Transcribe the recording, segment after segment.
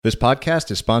This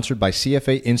podcast is sponsored by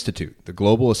CFA Institute, the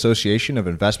global association of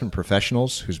investment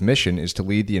professionals whose mission is to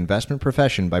lead the investment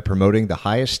profession by promoting the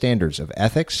highest standards of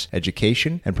ethics,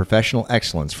 education, and professional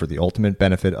excellence for the ultimate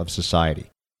benefit of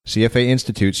society. CFA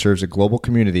Institute serves a global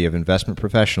community of investment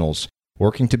professionals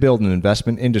working to build an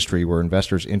investment industry where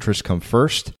investors' interests come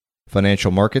first,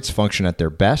 financial markets function at their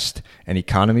best, and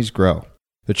economies grow.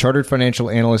 The Chartered Financial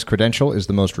Analyst credential is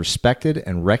the most respected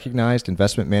and recognized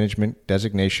investment management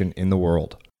designation in the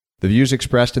world. The views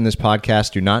expressed in this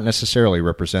podcast do not necessarily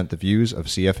represent the views of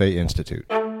CFA Institute.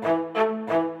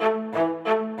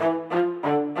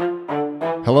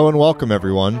 Hello and welcome,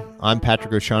 everyone. I'm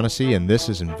Patrick O'Shaughnessy, and this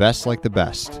is Invest Like the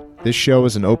Best. This show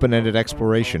is an open-ended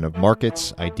exploration of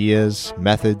markets, ideas,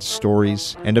 methods,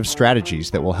 stories, and of strategies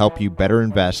that will help you better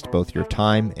invest both your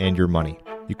time and your money.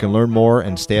 You can learn more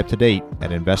and stay up to date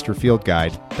at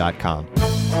investorfieldguide.com.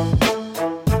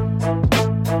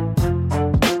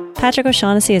 Patrick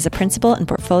O'Shaughnessy is a principal and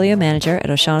portfolio manager at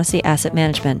O'Shaughnessy Asset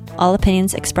Management. All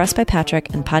opinions expressed by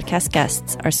Patrick and podcast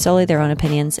guests are solely their own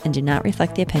opinions and do not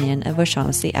reflect the opinion of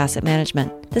O'Shaughnessy Asset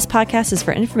Management. This podcast is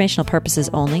for informational purposes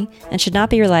only and should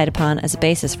not be relied upon as a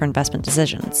basis for investment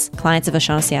decisions. Clients of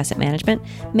O'Shaughnessy Asset Management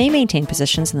may maintain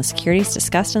positions in the securities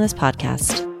discussed in this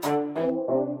podcast.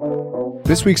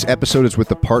 This week's episode is with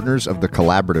the partners of the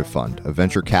Collaborative Fund, a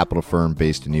venture capital firm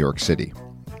based in New York City.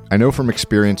 I know from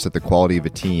experience that the quality of a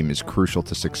team is crucial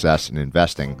to success in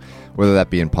investing, whether that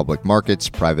be in public markets,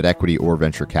 private equity, or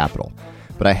venture capital.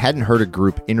 But I hadn't heard a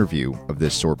group interview of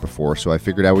this sort before, so I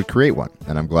figured I would create one,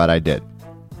 and I'm glad I did.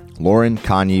 Lauren,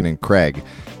 Kanyi, and Craig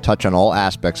touch on all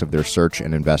aspects of their search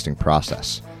and investing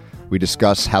process. We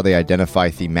discuss how they identify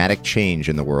thematic change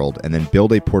in the world and then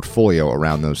build a portfolio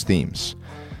around those themes.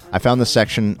 I found the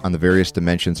section on the various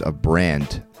dimensions of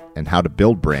brand and how to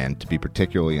build brand to be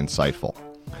particularly insightful.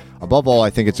 Above all, I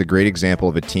think it's a great example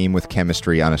of a team with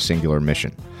chemistry on a singular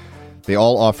mission. They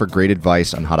all offer great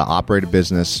advice on how to operate a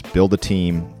business, build a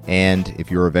team, and, if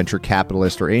you're a venture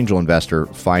capitalist or angel investor,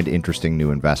 find interesting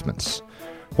new investments.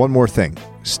 One more thing.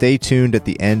 Stay tuned at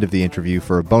the end of the interview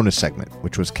for a bonus segment,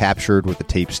 which was captured with the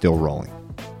tape still rolling.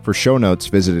 For show notes,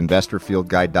 visit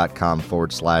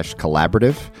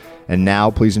investorfieldguide.com/collaborative. And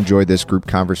now, please enjoy this group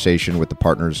conversation with the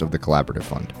partners of the Collaborative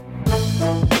Fund.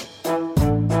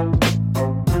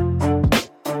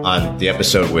 On the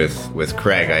episode with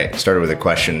Craig, I started with a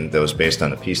question that was based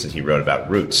on a piece that he wrote about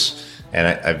roots. And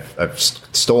I've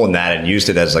stolen that and used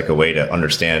it as like a way to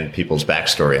understand people's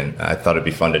backstory. And I thought it'd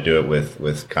be fun to do it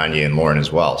with Kanyi and Lauren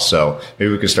as well. So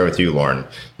maybe we could start with you, Lauren.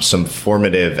 Some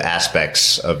formative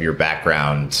aspects of your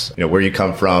background, where you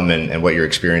come from and what your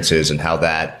experience is and how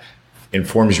that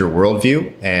informs your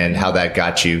worldview and how that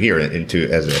got you here into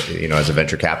as a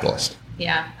venture capitalist.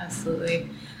 Yeah, absolutely.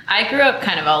 I grew up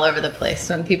kind of all over the place.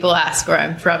 When people ask where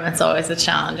I'm from, it's always a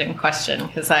challenging question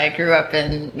because I grew up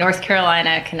in North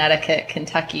Carolina, Connecticut,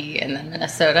 Kentucky, and then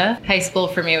Minnesota. High school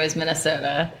for me was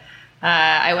Minnesota.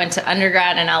 I went to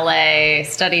undergrad in LA,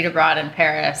 studied abroad in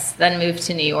Paris, then moved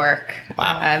to New York.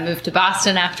 Wow. I moved to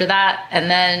Boston after that, and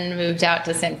then moved out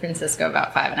to San Francisco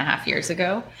about 5.5 years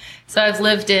ago. So I've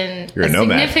lived in a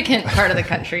significant part of the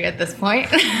country at this point.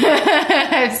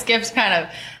 I've skipped kind of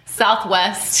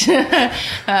Southwest,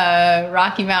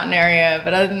 Rocky Mountain area.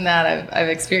 But other than that, I've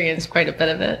experienced quite a bit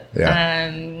of it.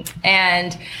 Yeah.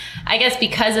 And I guess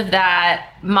because of that,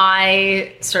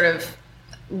 my sort of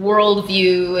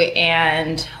worldview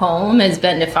and home has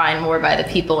been defined more by the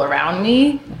people around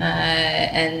me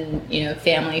and,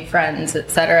 family, friends, et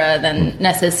cetera, than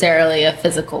necessarily a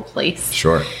physical place.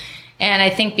 Sure. And I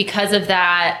think because of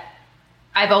that,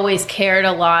 I've always cared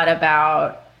a lot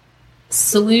about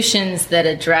solutions that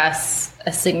address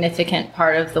a significant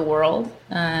part of the world.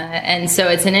 And so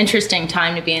it's an interesting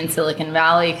time to be in Silicon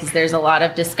Valley because there's a lot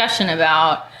of discussion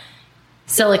about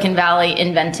Silicon Valley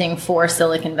inventing for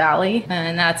Silicon Valley.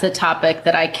 And that's a topic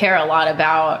that I care a lot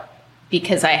about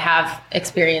because I have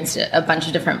experienced a bunch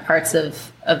of different parts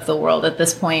of the world at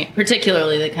this point,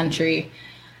 particularly the country.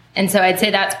 And so I'd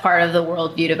say that's part of the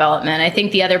worldview development. I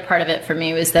think the other part of it for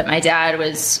me was that my dad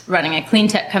was running a clean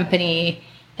tech company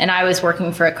and I was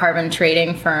working for a carbon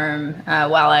trading firm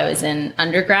while I was in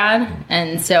undergrad.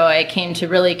 And so I came to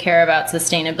really care about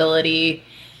sustainability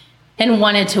and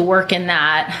wanted to work in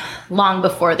that long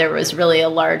before there was really a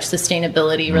large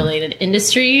sustainability related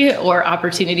industry or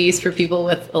opportunities for people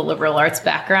with a liberal arts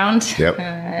background. Yep.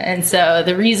 And so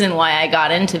the reason why I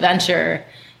got into venture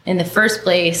in the first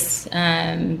place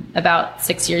about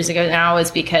 6 years ago now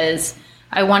was because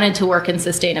I wanted to work in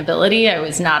sustainability. I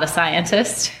was not a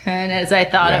scientist. And as I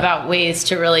thought about ways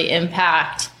to really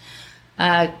impact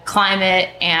climate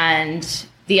and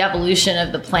the evolution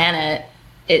of the planet,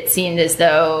 it seemed as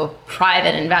though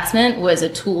private investment was a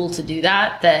tool to do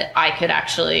that I could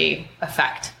actually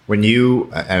affect. I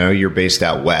know you're based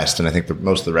out west, and I think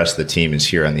most of the rest of the team is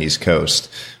here on the East Coast.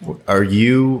 Are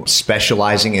you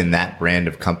specializing in that brand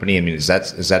of company? I mean, is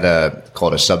that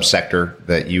called a subsector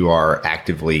that you are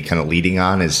actively kind of leading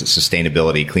on? Is it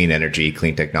sustainability, clean energy,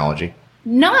 clean technology?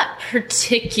 Not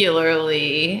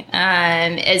particularly.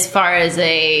 As far as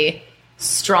a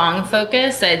strong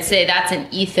focus, I'd say that's an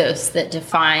ethos that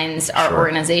defines our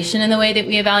organization in the way that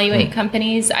we evaluate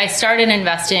companies. I started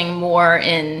investing more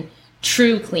in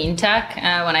true clean tech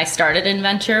when I started in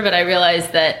venture, but I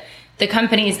realized that the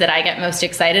companies that I get most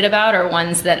excited about are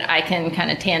ones that I can kind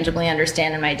of tangibly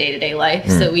understand in my day-to-day life.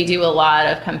 So we do a lot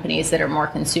of companies that are more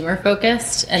consumer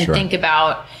focused and think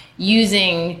about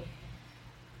using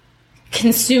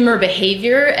consumer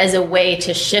behavior as a way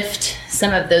to shift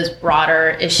some of those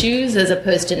broader issues as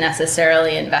opposed to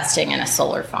necessarily investing in a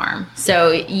solar farm.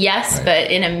 So yes, but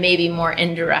in a maybe more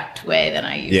indirect way than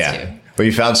I used to. But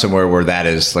you found somewhere where that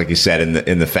is, like you said,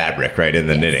 in the fabric, right? In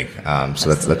the knitting.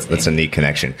 So that's a neat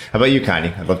connection. How about you,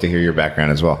 Kanyi? I'd love to hear your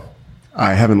background as well.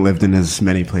 I haven't lived in as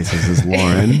many places as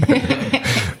Lauren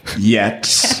yet.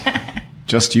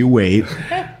 Just you wait.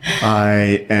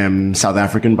 I am South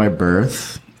African by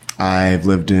birth. I've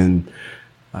lived in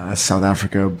South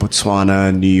Africa,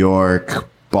 Botswana, New York,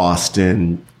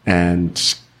 Boston,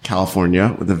 and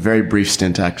California, with a very brief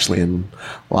stint actually in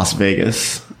Las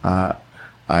Vegas.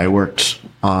 I worked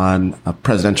on a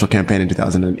presidential campaign in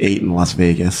 2008 in Las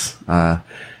Vegas,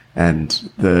 and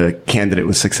the candidate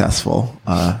was successful,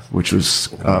 which was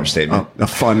a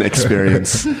fun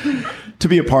experience to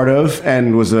be a part of,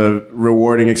 and was a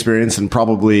rewarding experience, and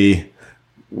probably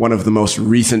one of the most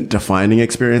recent defining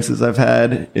experiences I've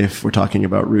had, if we're talking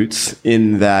about roots,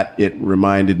 in that it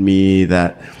reminded me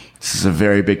that this is a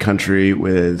very big country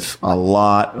with a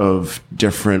lot of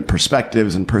different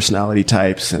perspectives and personality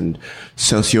types and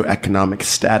socioeconomic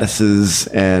statuses.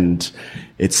 And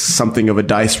it's something of a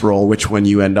dice roll, which one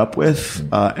you end up with,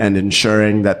 and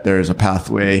ensuring that there's a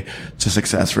pathway to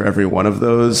success for every one of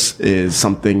those is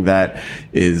something that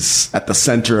is at the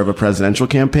center of a presidential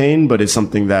campaign, but is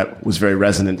something that was very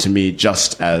resonant to me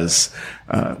just as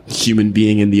a human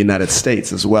being in the United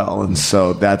States as well. And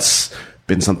so that's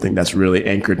been something that's really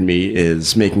anchored me,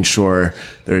 is making sure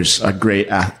there's a great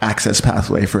access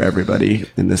pathway for everybody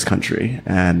in this country.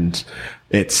 And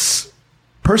it's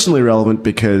personally relevant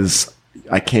because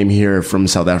I came here from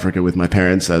South Africa with my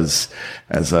parents as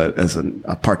an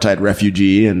apartheid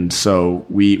refugee. And so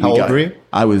How old were you?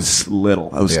 I was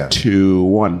little. I was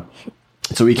 1.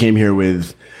 So we came here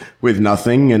with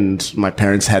nothing, and my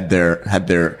parents had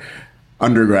their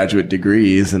undergraduate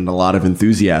degrees and a lot of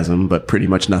enthusiasm, but pretty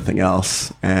much nothing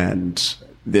else. And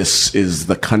this is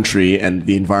the country and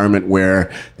the environment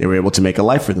where they were able to make a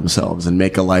life for themselves and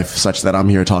make a life such that I'm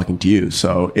here talking to you.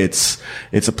 So it's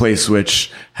a place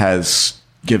which has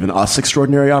given us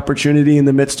extraordinary opportunity in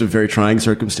the midst of very trying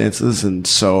circumstances. And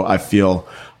so I feel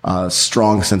a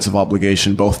strong sense of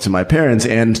obligation both to my parents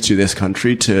and to this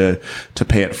country to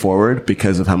pay it forward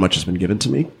because of how much has been given to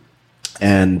me.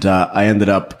 And I ended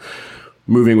up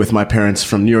moving with my parents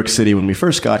from New York City when we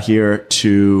first got here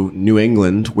to New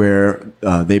England, where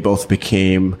they both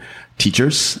became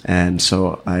teachers. And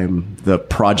so I'm the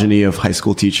progeny of high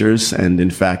school teachers. And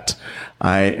in fact,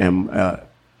 I am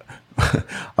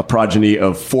a progeny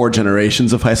of 4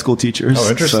 generations of high school teachers. Oh,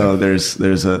 interesting. So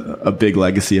there's a big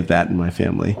legacy of that in my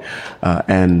family.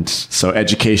 And so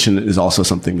education is also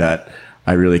something that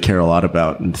I really care a lot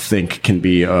about and think can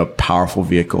be a powerful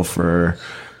vehicle for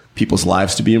people's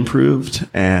lives to be improved.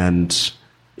 And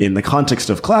in the context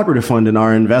of Collaborative Fund and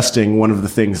our investing, one of the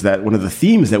themes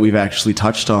that we've actually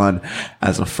touched on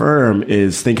as a firm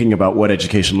is thinking about what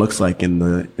education looks like in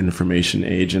the information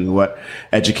age, and what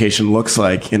education looks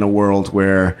like in a world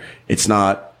where it's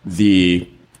not the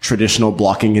traditional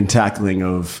blocking and tackling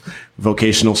of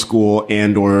vocational school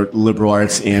and or liberal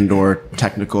arts and or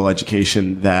technical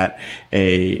education that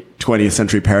a 20th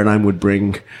century paradigm would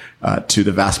bring to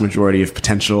the vast majority of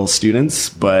potential students,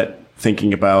 but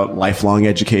thinking about lifelong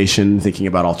education, thinking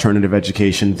about alternative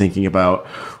education, thinking about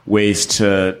ways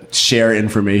to share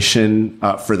information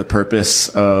for the purpose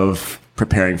of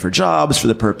preparing for jobs, for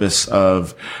the purpose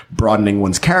of broadening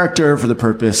one's character, for the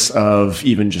purpose of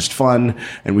even just fun.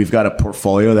 And we've got a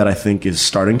portfolio that I think is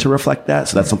starting to reflect that.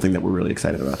 So that's something that we're really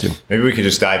excited about too. Maybe we could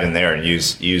just dive in there and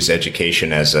use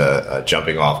education as a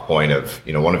jumping off point of,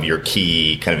 one of your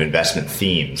key kind of investment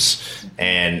themes.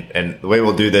 And the way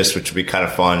we'll do this, which will be kind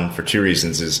of fun for 2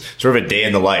 reasons, is sort of a day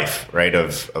in the life, right,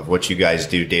 of what you guys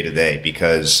do day to day.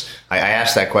 Because I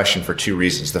asked that question for 2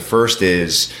 reasons. The first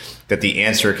is, that the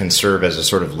answer can serve as a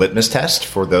sort of litmus test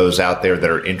for those out there that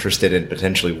are interested in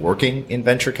potentially working in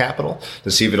venture capital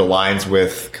to see if it aligns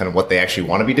with kind of what they actually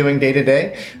want to be doing day to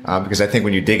day. Because I think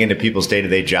when you dig into people's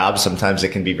day-to-day jobs, sometimes it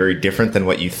can be very different than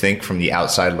what you think from the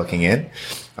outside looking in.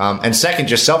 And second,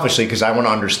 just selfishly, because I want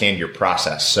to understand your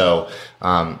process. So,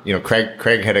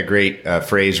 Craig had a great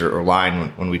phrase or line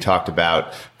when we talked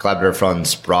about Collaborative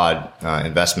Fund's broad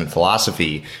investment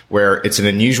philosophy, where it's an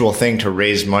unusual thing to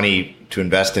raise money to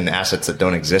invest in assets that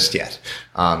don't exist yet.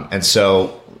 And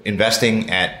so investing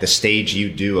at the stage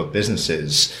you do of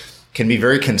businesses can be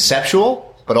very conceptual,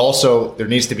 but also there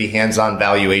needs to be hands-on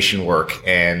valuation work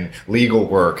and legal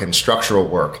work and structural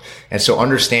work. And so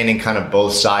understanding kind of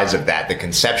both sides of that, the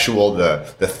conceptual, the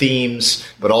themes,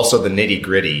 but also the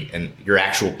nitty-gritty and your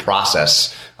actual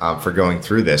process for going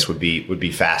through this would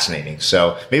be fascinating.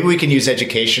 So maybe we can use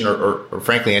education or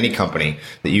frankly any company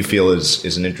that you feel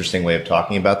is an interesting way of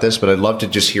talking about this. But I'd love to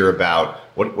just hear about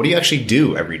what do you actually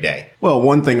do every day? Well,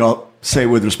 one thing I'll say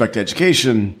with respect to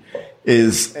education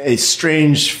is a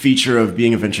strange feature of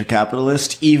being a venture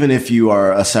capitalist, even if you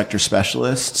are a sector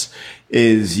specialist,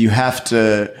 is you have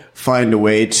to find a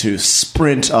way to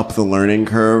sprint up the learning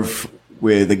curve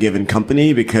with a given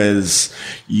company, because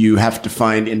you have to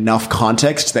find enough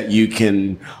context that you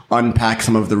can unpack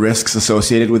some of the risks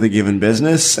associated with a given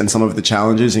business and some of the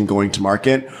challenges in going to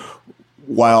market,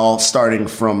 while starting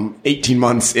from 18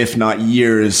 months, if not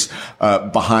years,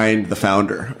 behind the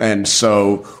founder. And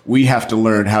so we have to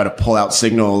learn how to pull out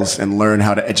signals and learn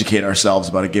how to educate ourselves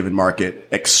about a given market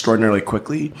extraordinarily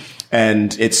quickly.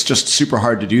 And it's just super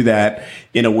hard to do that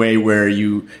in a way where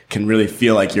you can really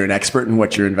feel like you're an expert in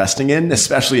what you're investing in,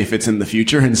 especially if it's in the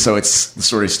future. And so it's the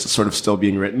story sort of still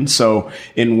being written. So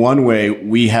in one way,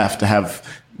 we have to have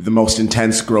the most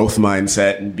intense growth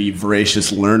mindset and be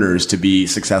voracious learners to be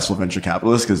successful venture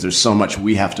capitalists, because there's so much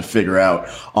we have to figure out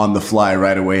on the fly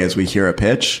right away as we hear a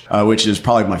pitch, which is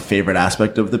probably my favorite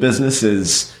aspect of the business,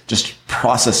 is just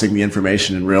processing the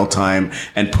information in real time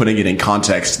and putting it in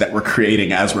context that we're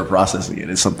creating as we're processing it.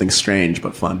 It's something strange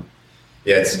but fun.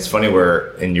 Yeah, it's funny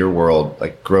where in your world,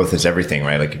 like, growth is everything,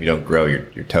 right? Like, if you don't grow,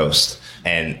 you're toast.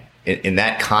 And in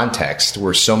that context,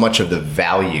 where so much of the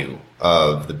value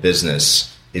of the business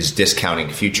is discounting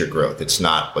future growth. It's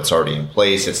not what's already in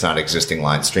place. It's not existing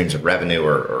line streams of revenue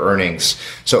or earnings.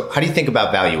 So how do you think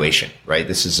about valuation, right?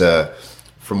 This is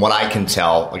from what I can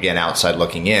tell, again, outside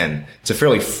looking in, it's a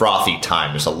fairly frothy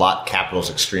time. There's a lot, capital's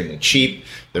extremely cheap.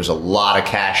 There's a lot of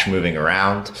cash moving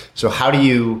around. So how do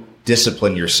you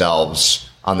discipline yourselves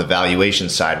on the valuation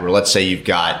side, where let's say you've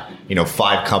got,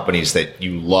 5 companies that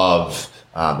you love,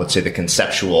 let's say the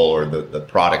conceptual or the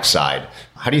product side.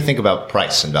 How do you think about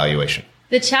price and valuation?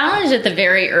 The challenge at the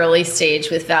very early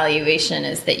stage with valuation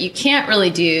is that you can't really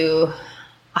do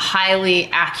a highly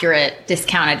accurate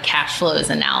discounted cash flows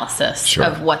analysis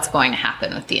of what's going to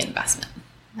happen with the investment.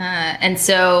 And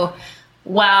so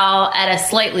while at a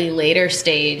slightly later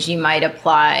stage, you might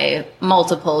apply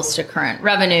multiples to current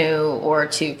revenue or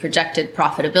to projected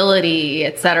profitability,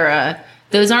 et cetera,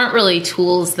 those aren't really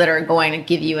tools that are going to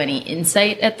give you any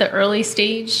insight at the early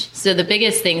stage. So the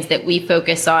biggest things that we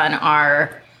focus on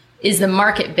are, is the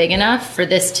market big enough for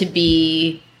this to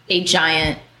be a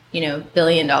giant,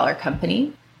 billion-dollar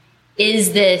company?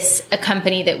 Is this a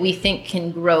company that we think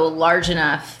can grow large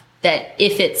enough that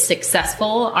if it's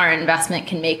successful, our investment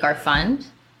can make our fund?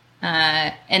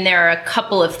 And there are a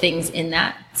couple of things in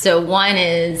that. So one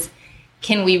is,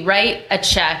 can we write a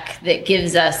check that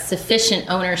gives us sufficient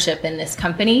ownership in this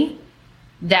company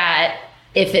that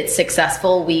if it's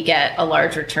successful, we get a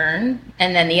large return?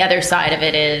 And then the other side of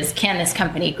it is, can this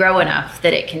company grow enough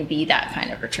that it can be that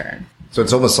kind of return? So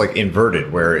it's almost like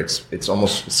inverted, where it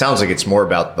sounds like it's more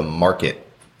about the market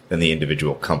than the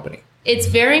individual company. It's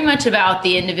very much about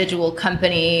the individual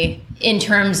company in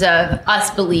terms of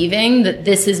us believing that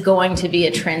this is going to be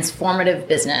a transformative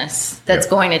business that's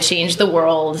going to change the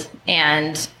world,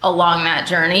 and along that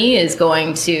journey is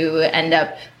going to end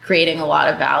up creating a lot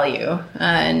of value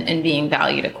and being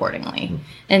valued accordingly.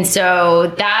 And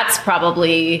so that's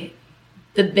probably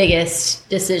the biggest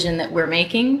decision that we're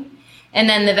making. And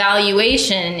then the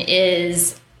valuation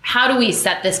is, how do we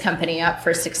set this company up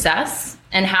for success?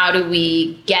 And how do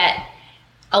we get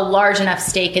a large enough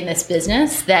stake in this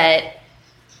business that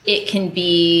it can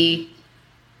be,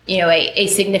 a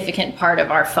significant part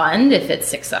of our fund if it's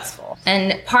successful?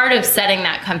 And part of setting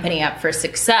that company up for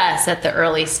success at the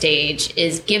early stage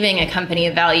is giving a company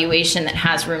a valuation that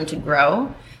has room to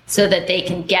grow so that they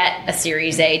can get a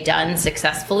Series A done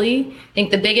successfully. I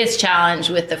think the biggest challenge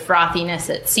with the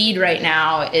frothiness at seed right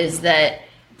now is that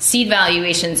seed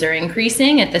valuations are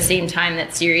increasing at the same time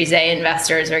that Series A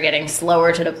investors are getting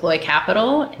slower to deploy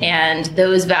capital, and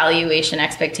those valuation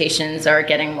expectations are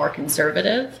getting more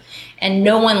conservative. And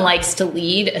no one likes to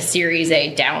lead a Series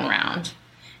A down round.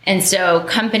 And so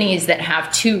companies that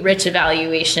have too rich a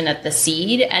valuation at the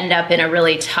seed end up in a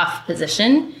really tough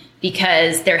position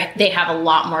because they have a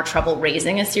lot more trouble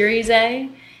raising a Series A.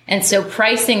 And so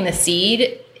pricing the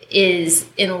seed is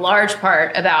in large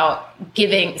part about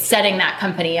setting that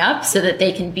company up so that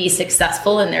they can be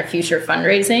successful in their future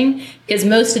fundraising, because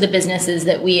most of the businesses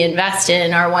that we invest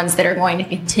in are ones that are going to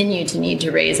continue to need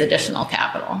to raise additional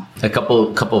capital. A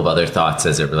couple of other thoughts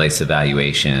as it relates to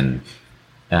valuation.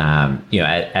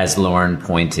 As Lauren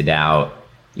pointed out,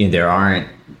 there aren't,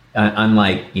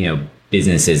 unlike,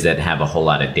 businesses that have a whole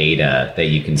lot of data that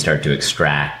you can start to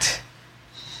extract,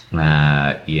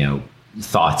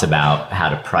 thoughts about how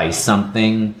to price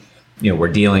something.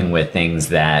 We're dealing with things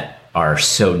that are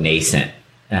so nascent.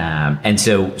 And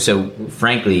so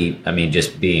frankly,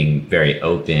 just being very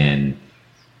open,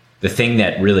 the thing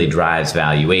that really drives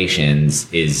valuations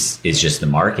is just the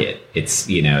market. It's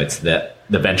the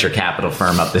venture capital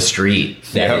firm up the street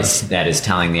that is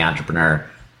telling the entrepreneur,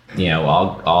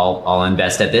 I'll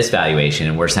invest at this valuation.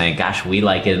 And we're saying, gosh, we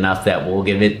like it enough that we'll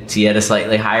give it to you at a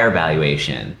slightly higher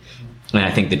valuation. And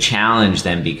I think the challenge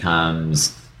then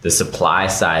becomes the supply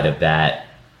side of that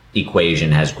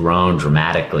equation has grown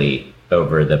dramatically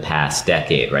over the past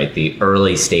decade, right? The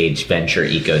early stage venture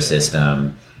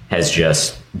ecosystem has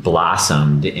just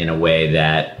blossomed in a way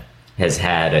that has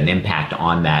had an impact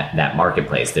on that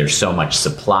marketplace. There's so much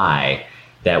supply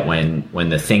that when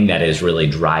the thing that is really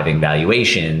driving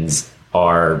valuations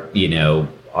are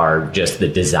just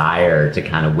the desire to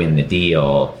kind of win the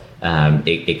deal,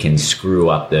 it can screw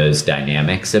up those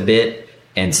dynamics a bit.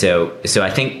 And so I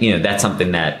think, that's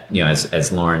something that,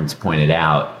 as Lauren's pointed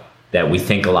out, that we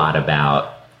think a lot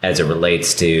about as it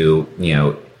relates to,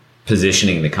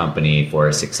 positioning the company for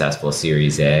a successful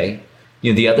Series A.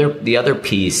 The other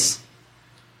piece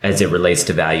as it relates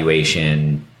to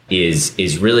valuation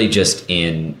is really just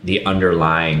in the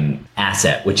underlying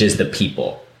asset, which is the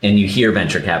people. And you hear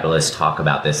venture capitalists talk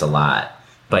about this a lot.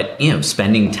 But,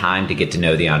 spending time to get to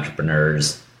know the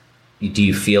entrepreneurs, do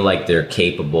you feel like they're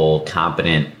capable,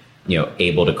 competent,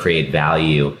 able to create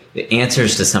value? The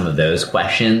answers to some of those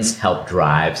questions help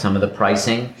drive some of the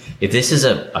pricing. If this is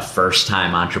a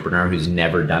first-time entrepreneur who's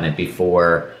never done it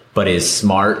before, but is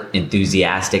smart,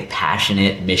 enthusiastic,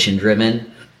 passionate, mission-driven,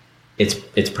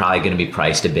 it's probably going to be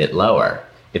priced a bit lower.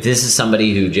 If this is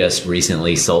somebody who just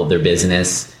recently sold their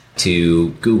business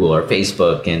to Google or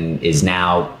Facebook and is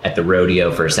now at the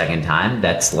rodeo for a second time,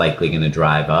 that's likely going to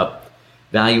drive up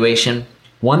valuation.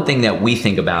 One thing that we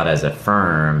think about as a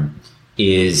firm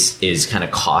is kind of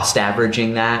cost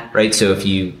averaging that, right? So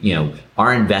if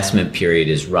our investment period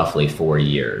is roughly 4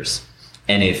 years.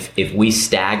 And if we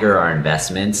stagger our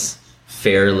investments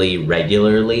fairly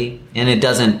regularly, and it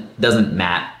doesn't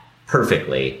map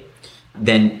perfectly,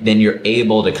 then you're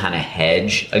able to kind of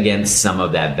hedge against some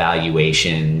of that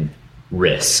valuation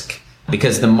risk,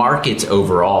 because the markets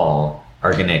overall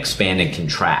are going to expand and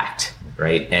contract,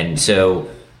 right? And so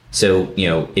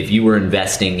if you were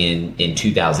investing in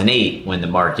 2008 when the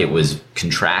market was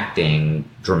contracting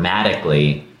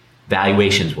dramatically,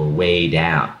 valuations were way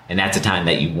down, and that's a time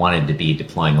that you wanted to be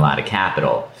deploying a lot of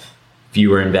capital. If you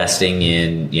were investing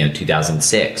in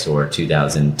 2006 or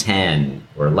 2010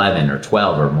 or 11 or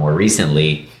 12 or more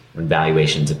recently, when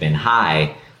valuations have been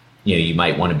high, you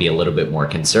might want to be a little bit more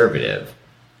conservative.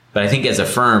 But I think as a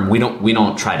firm, we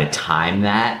don't try to time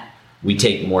that. We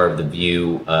take more of the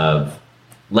view of,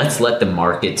 let's let the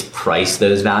markets price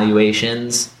those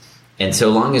valuations. And so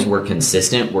long as we're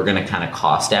consistent, we're going to kind of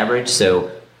cost average. So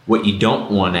what you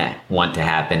don't want to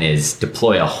happen is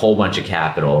deploy a whole bunch of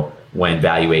capital when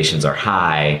valuations are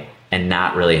high and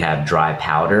not really have dry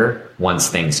powder once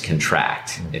things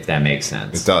contract, if that makes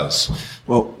sense. It does.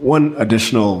 Well, one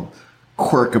additional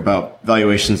quirk about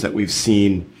valuations that we've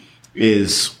seen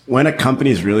is when a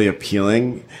company is really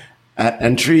appealing at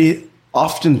entry,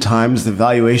 oftentimes the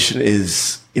valuation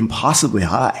is impossibly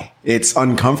high. It's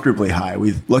uncomfortably high.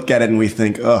 We look at it and we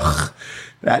think, ugh,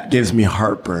 that gives me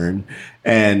heartburn.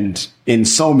 And in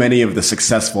so many of the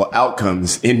successful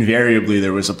outcomes, invariably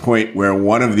there was a point where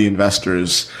one of the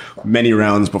investors many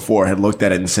rounds before had looked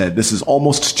at it and said, this is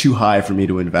almost too high for me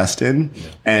to invest in.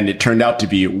 And it turned out to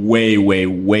be way, way,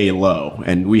 way low.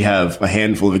 And we have a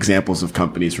handful of examples of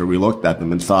companies where we looked at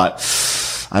them and thought,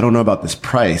 I don't know about this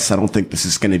price. I don't think this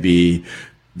is going to be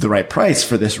the right price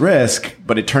for this risk.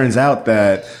 But it turns out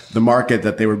that the market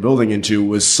that they were building into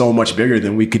was so much bigger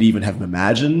than we could even have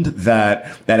imagined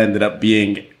that ended up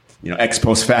being ex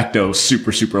post facto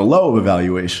super low of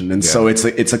evaluation. And so it's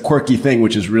a quirky thing,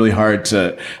 which is really hard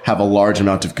to have a large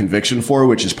amount of conviction for,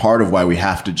 which is part of why we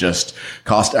have to just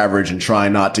cost average and try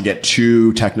not to get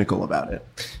too technical about it.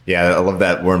 Yeah, I love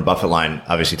that Warren Buffett line,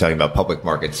 obviously talking about public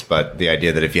markets, but the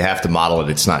idea that if you have to model it,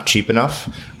 it's not cheap enough.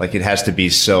 Like it has to be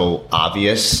so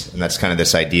obvious. And that's kind of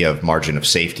this idea of margin of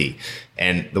safety.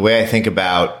 And the way I think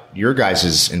about your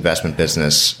guys' investment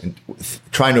business, and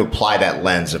trying to apply that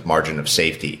lens of margin of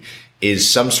safety, is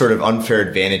some sort of unfair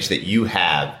advantage that you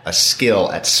have, a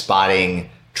skill at spotting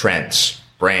trends,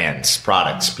 brands,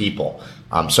 products, people.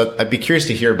 So I'd be curious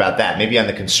to hear about that. Maybe on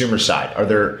the consumer side, are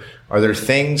there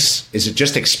things, is it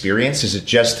just experience? Is it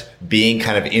just being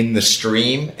kind of in the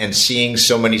stream and seeing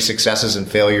so many successes and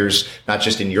failures, not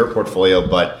just in your portfolio,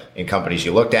 but in companies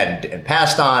you looked at and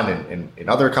passed on and in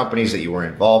other companies that you were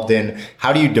involved in?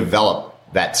 How do you develop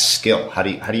that skill? How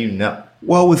do you know?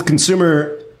 Well, with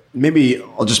consumer, maybe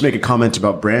I'll just make a comment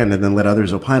about brand and then let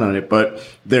others opine on it. But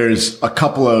there's a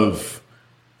couple of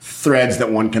threads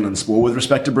that one can unspool with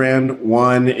respect to brand.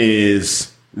 One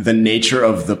is the nature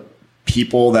of the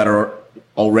people that are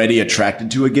already attracted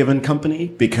to a given company,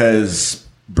 because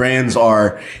brands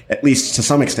are, at least to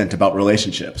some extent, about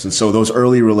relationships. And so those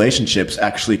early relationships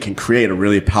actually can create a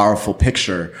really powerful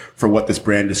picture for what this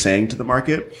brand is saying to the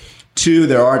market. Two,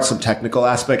 there are some technical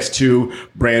aspects to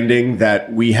branding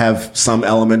that we have some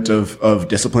element of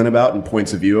discipline about and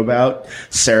points of view about.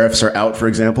 Serifs are out, for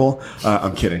example.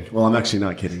 I'm kidding. Well, I'm actually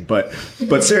not kidding. But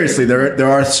seriously,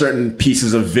 there are certain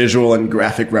pieces of visual and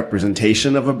graphic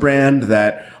representation of a brand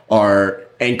that are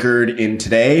anchored in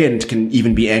today and can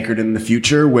even be anchored in the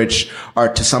future, which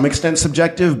are to some extent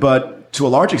subjective, but to a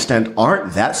large extent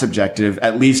aren't that subjective,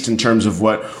 at least in terms of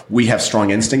what we have strong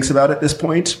instincts about at this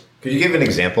point. Could you give an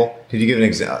example?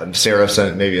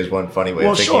 Serif maybe is one funny way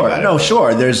of thinking about it. No,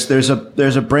 sure. There's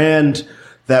a brand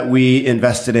that we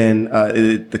invested in.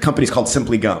 The company's called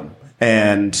Simply Gum,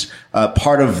 and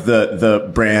part of the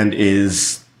brand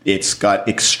is it's got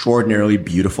extraordinarily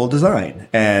beautiful design,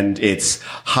 and it's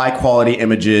high quality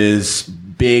images,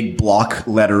 big block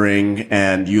lettering,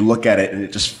 and you look at it and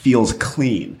it just feels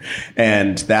clean.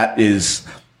 And that is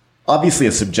obviously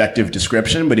a subjective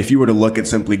description, but if you were to look at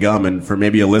Simply Gum and for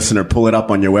maybe a listener, pull it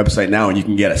up on your website now and you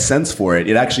can get a sense for it,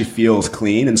 it actually feels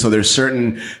clean. And so there's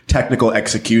certain technical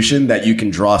execution that you can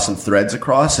draw some threads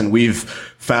across. And we've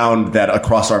found that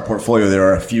across our portfolio, there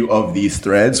are a few of these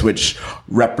threads which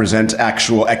represent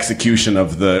actual execution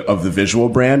of the visual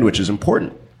brand, which is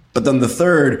important. But then the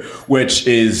third, which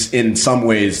is in some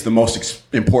ways the most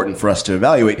important for us to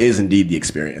evaluate, is indeed the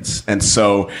experience. And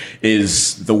so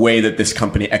is the way that this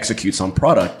company executes on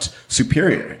product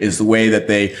superior? Is the way that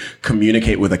they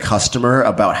communicate with a customer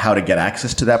about how to get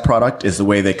access to that product? Is the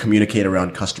way they communicate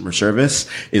around customer service?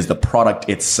 Is the product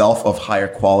itself of higher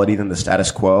quality than the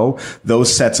status quo?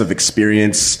 Those sets of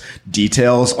experience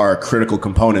details are critical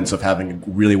components of having a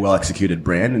really well executed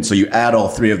brand. And so you add all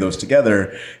three of those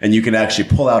together and you can actually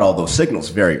pull out all those signals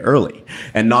very early.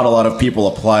 And not a lot of people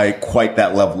apply quite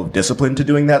that level of discipline to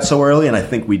doing that so early. And I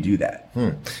think we do that.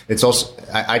 It's also,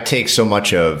 I take so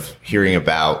much of hearing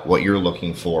about what you're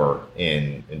looking for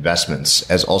in investments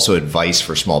as also advice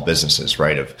for small businesses,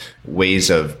 right? Of ways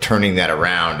of turning that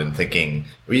around and thinking,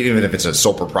 even if it's a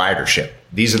sole proprietorship,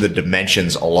 these are the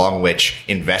dimensions along which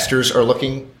investors are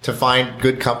looking to find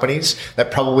good companies.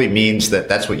 That probably means that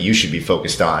that's what you should be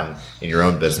focused on in your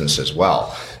own business as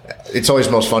well. It's always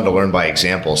most fun to learn by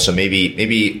example. So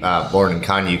maybe Lauren and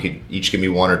Kanyi, you could each give me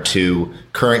one or two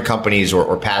current companies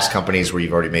or past companies where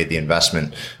you've already made the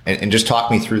investment, and just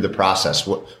talk me through the process,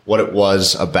 what it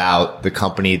was about the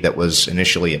company that was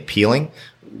initially appealing,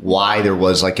 why there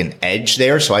was like an edge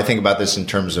there. So I think about this in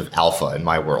terms of alpha in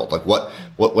my world. Like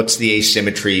what's the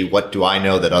asymmetry? What do I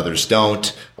know that others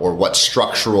don't? Or what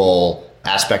structural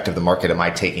aspect of the market am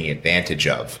I taking advantage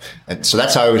of? And so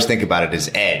that's how I always think about it, as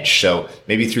edge. So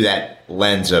maybe through that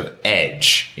lens of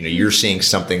edge, you're seeing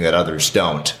something that others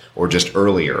don't, or just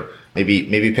earlier.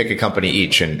 Maybe pick a company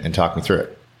each and talk me through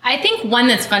it. I think one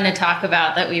that's fun to talk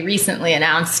about that we recently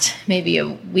announced maybe a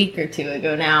week or two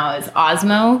ago now is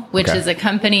Osmo, which is a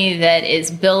company that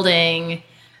is building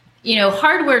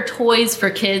hardware toys for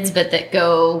kids, but that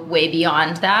go way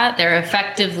beyond that. They're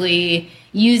effectively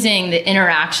using the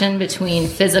interaction between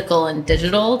physical and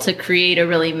digital to create a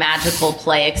really magical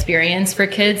play experience for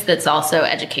kids that's also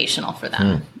educational for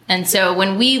them. And so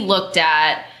when we looked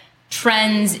at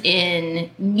trends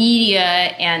in media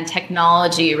and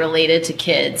technology related to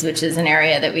kids, which is an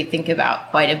area that we think about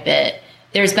quite a bit,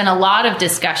 there's been a lot of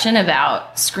discussion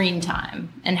about screen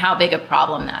time and how big a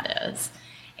problem that is.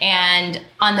 And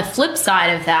on the flip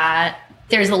side of that,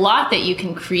 there's a lot that you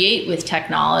can create with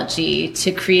technology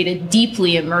to create a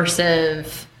deeply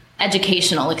immersive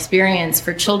educational experience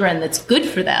for children that's good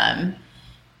for them,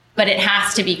 but it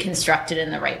has to be constructed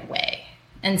in the right way.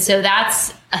 And so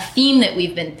that's a theme that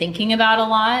we've been thinking about a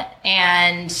lot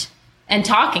and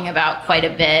talking about quite a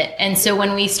bit. And so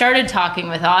when we started talking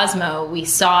with Osmo, we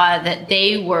saw that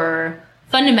they were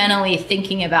fundamentally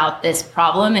thinking about this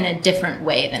problem in a different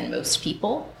way than most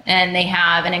people. And they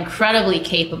have an incredibly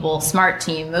capable, smart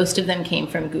team. Most of them came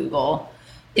from Google.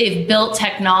 They've built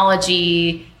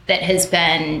technology that has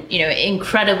been,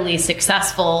 incredibly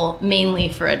successful, mainly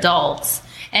for adults.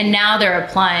 And now they're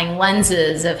applying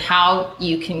lenses of how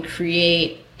you can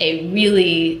create a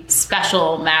really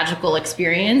special, magical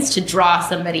experience to draw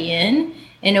somebody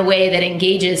in a way that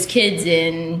engages kids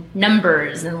in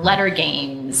numbers and letter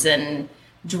games and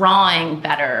drawing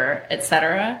better, et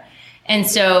cetera. And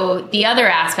so the other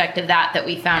aspect of that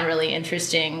we found really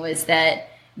interesting was that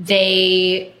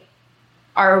they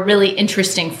are a really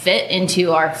interesting fit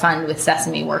into our fund with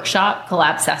Sesame Workshop,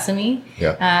 Collab Sesame,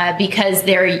 because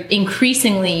they're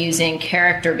increasingly using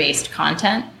character-based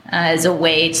content as a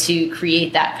way to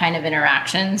create that kind of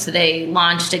interaction. So they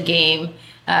launched a game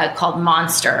called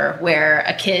Monster, where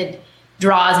a kid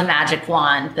draws a magic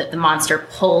wand that the monster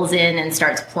pulls in and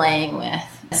starts playing with.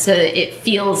 So it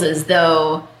feels as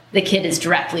though the kid is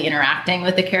directly interacting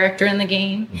with the character in the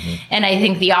game. Mm-hmm. And I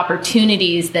think the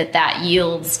opportunities that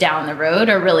yields down the road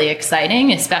are really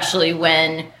exciting, especially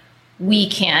when we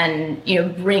can,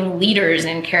 bring leaders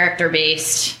in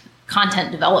character-based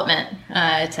content development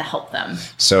to help them.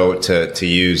 So to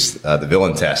use the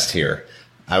villain test here,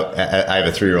 I have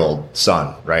a 3-year-old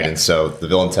son, right? And so the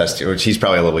villain test, which he's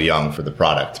probably a little young for the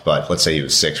product, but let's say he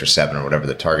was 6 or 7 or whatever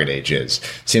the target age is.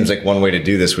 Seems like one way to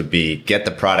do this would be get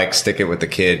the product, stick it with the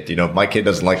kid. My kid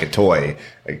doesn't like a toy.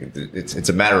 It's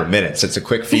a matter of minutes. It's a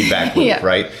quick feedback loop,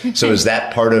 right? So is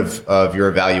that part of your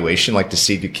evaluation, like to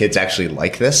see do kids actually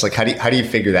like this? Like how do you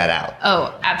figure that out?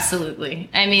 Oh, absolutely.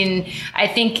 I mean, I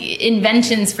think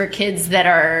inventions for kids that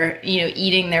are,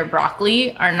 eating their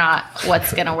broccoli are not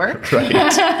what's going to work. Right.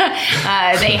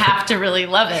 They have to really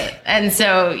love it. And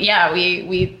so,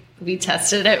 we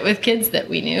tested it with kids that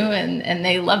we knew and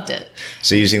they loved it.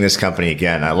 So using this company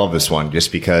again, I love this one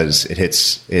just because it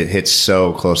hits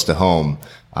so close to home.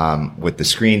 With the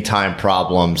screen time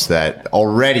problems that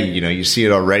already, you see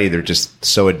it already. They're just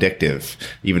so addictive.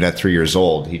 Even at 3 years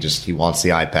old, he wants the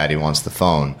iPad, he wants the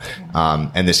phone.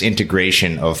 And this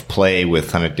integration of play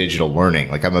with kind of digital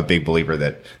learning. Like I'm a big believer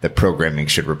that programming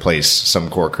should replace some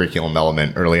core curriculum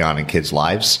element early on in kids'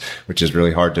 lives, which is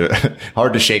really hard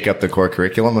to shake up the core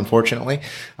curriculum, unfortunately.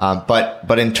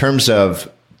 But in terms of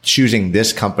choosing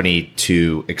this company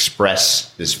to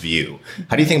express this view,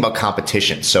 how do you think about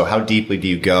competition? So how deeply do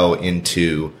you go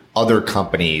into other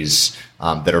companies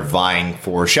that are vying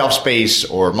for shelf space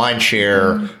or mind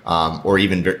share, or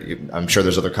even I'm sure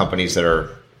there's other companies that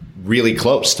are really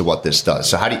close to what this does.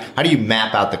 So how do you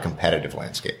map out the competitive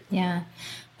landscape? Yeah.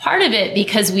 Part of it,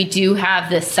 because we do have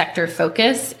this sector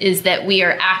focus, is that we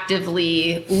are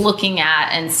actively looking at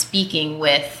and speaking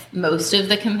with most of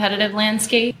the competitive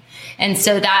landscape. And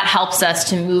so that helps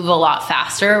us to move a lot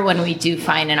faster when we do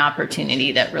find an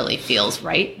opportunity that really feels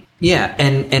right. Yeah.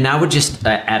 And I would just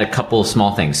add a couple of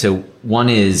small things. So one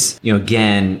is,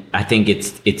 again, I think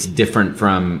it's different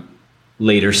from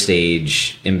later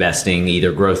stage investing,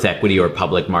 either growth equity or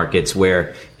public markets,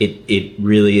 where it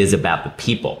really is about the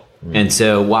people. And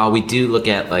so while we do look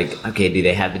at okay, do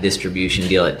they have a distribution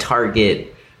deal at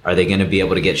Target? Are they going to be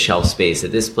able to get shelf space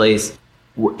at this place?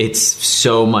 It's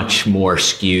so much more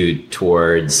skewed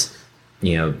towards,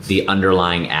 the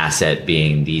underlying asset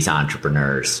being these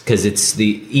entrepreneurs. Because it's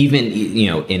even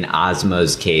in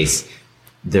Osmo's case,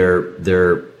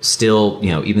 they're still,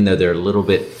 even though they're a little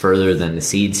bit further than the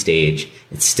seed stage,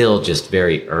 it's still just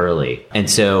very early. And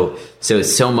so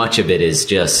much of it is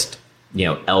just,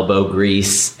 elbow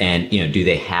grease and, do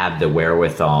they have the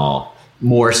wherewithal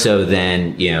more so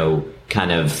than,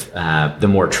 kind of the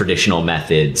more traditional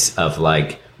methods of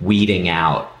weeding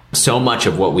out. So much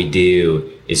of what we do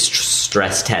is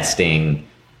stress testing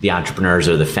the entrepreneurs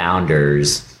or the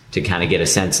founders to kind of get a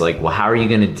sense how are you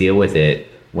going to deal with it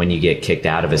when you get kicked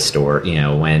out of a store?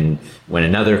 When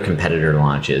another competitor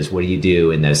launches, what do you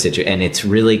do in those situations? And it's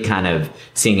really kind of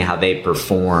seeing how they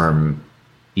perform,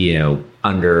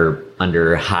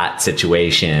 under hot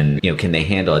situation, can they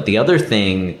handle it? The other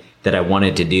thing that I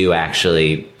wanted to do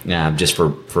actually, just for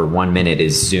 1 minute,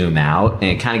 is zoom out. And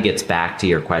it kind of gets back to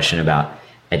your question about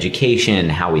education,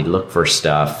 how we look for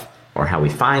stuff or how we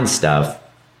find stuff,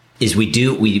 is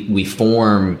we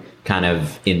form kind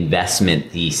of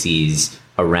investment theses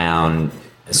around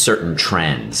certain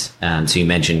trends. So you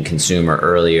mentioned consumer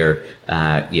earlier.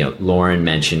 Lauren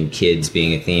mentioned kids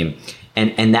being a theme,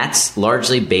 and that's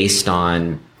largely based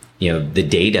on the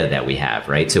data that we have,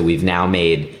 right? So we've now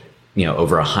made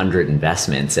over 100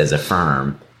 investments as a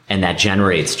firm, and that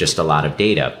generates just a lot of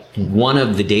data. One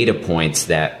of the data points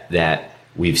that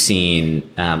we've seen,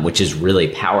 which is really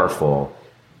powerful,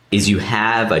 is you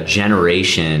have a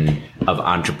generation of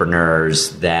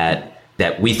entrepreneurs that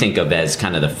we think of as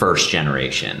kind of the first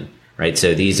generation, right?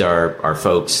 So these are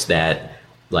folks that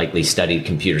likely studied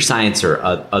computer science or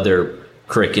other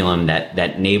curriculum that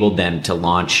enabled them to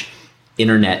launch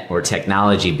internet or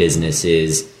technology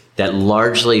businesses that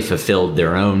largely fulfilled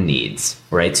their own needs,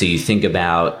 right? So you think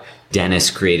about Dennis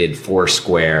created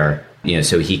Foursquare,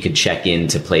 so he could check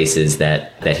into places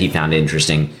that he found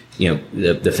interesting.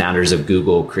 The founders of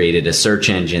Google created a search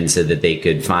engine so that they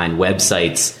could find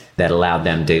websites that allowed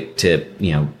them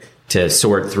to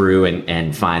sort through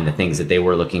and find the things that they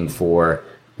were looking for.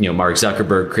 Mark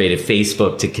Zuckerberg created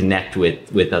Facebook to connect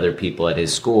with other people at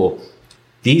his school.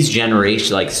 These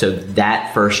generations, so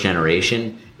that first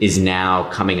generation is now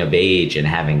coming of age and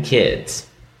having kids.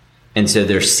 And so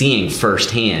they're seeing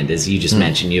firsthand, as you just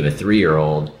mentioned, you have a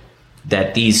 3-year-old,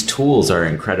 that these tools are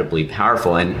incredibly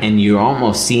powerful. And you're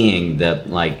almost seeing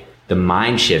the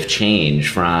mind shift change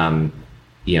from,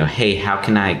 hey, how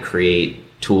can I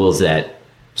create tools that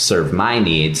serve my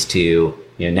needs to,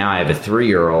 now I have a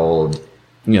 3-year-old,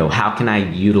 how can I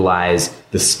utilize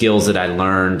the skills that I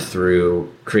learned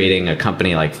through creating a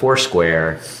company like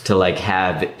Foursquare to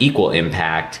have equal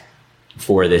impact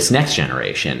for this next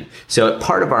generation. So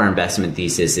part of our investment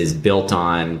thesis is built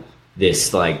on this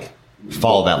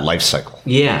follow that life cycle.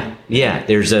 Yeah.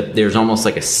 There's almost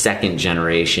like a second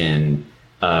generation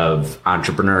of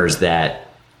entrepreneurs that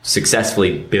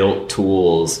successfully built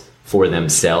tools for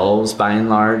themselves by and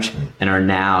large, and are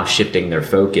now shifting their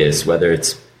focus, whether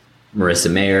it's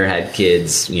Marissa Mayer had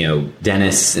kids,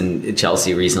 Dennis and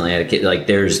Chelsea recently had a kid.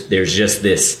 There's just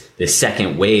this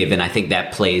second wave. And I think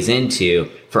that plays into,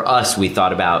 for us, we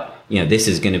thought about, this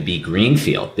is going to be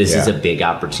greenfield. This is a big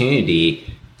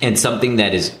opportunity and something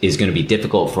that is going to be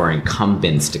difficult for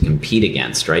incumbents to compete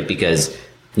against, right? Because,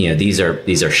 these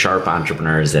are sharp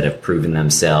entrepreneurs that have proven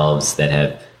themselves, that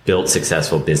have built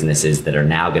successful businesses, that are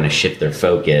now going to shift their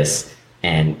focus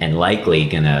and likely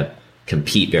going to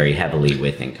compete very heavily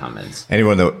with incumbents.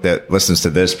 Anyone that listens to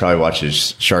this probably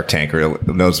watches Shark Tank or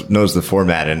knows the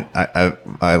format, and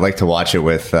I like to watch it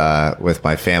with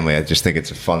my family. I just think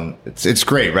it's it's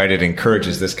great, right? It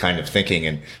encourages this kind of thinking.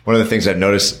 And one of the things I've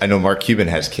noticed, I know Mark Cuban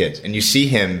has kids, and you see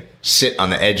him sit on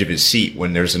the edge of his seat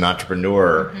when there's an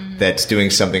entrepreneur that's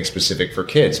doing something specific for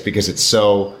kids, because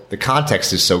the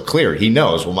context is so clear. He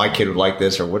knows, well, my kid would like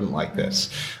this or wouldn't like this.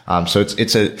 So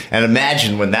and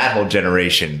imagine when that whole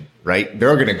generation, right?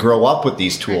 They're going to grow up with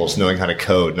these tools, knowing how to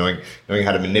code, knowing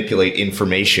how to manipulate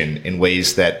information in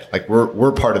ways that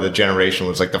we're part of the generation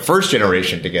was the first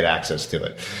generation to get access to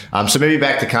it. So maybe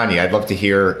back to Kanyi, I'd love to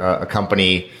hear a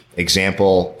company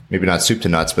example, maybe not soup to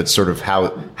nuts, but sort of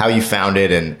how you found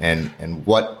it and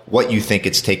what you think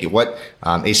it's taking, what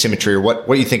asymmetry or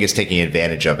what you think it's taking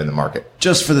advantage of in the market.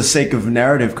 Just for the sake of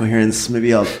narrative coherence,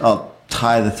 maybe I'll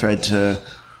tie the thread to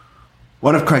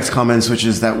one of Craig's comments, which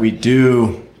is that we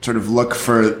do sort of look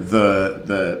for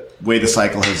the way the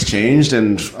cycle has changed,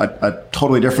 and a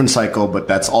totally different cycle, but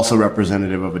that's also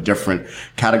representative of a different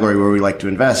category where we like to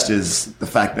invest, is the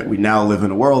fact that we now live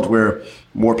in a world where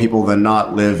more people than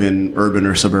not live in urban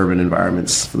or suburban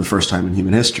environments for the first time in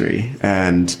human history.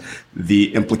 And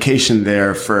the implication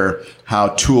there for how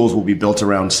tools will be built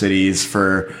around cities,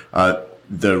 for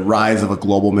the rise of a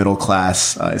global middle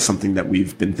class, is something that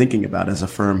we've been thinking about as a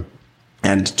firm.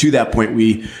 And to that point,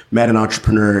 we met an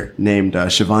entrepreneur named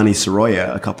Shivani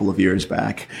Saroya a couple of years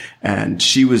back. And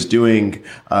she was doing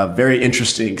a very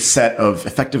interesting set of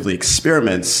effectively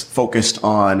experiments focused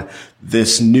on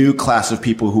this new class of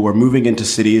people who are moving into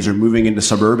cities or moving into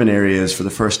suburban areas for the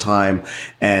first time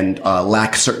and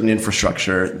lack certain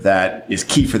infrastructure that is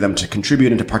key for them to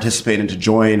contribute and to participate and to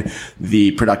join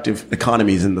the productive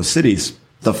economies in those cities.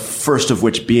 The first of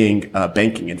which being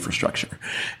banking infrastructure.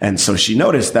 And so she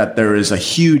noticed that there is a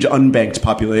huge unbanked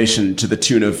population to the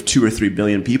tune of 2 or 3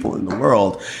 billion people in the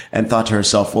world, and thought to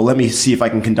herself, well, let me see if I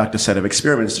can conduct a set of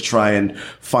experiments to try and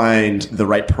find the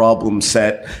right problem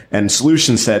set and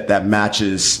solution set that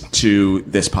matches to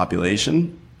this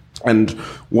population. And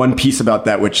one piece about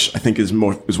that, which I think is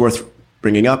worth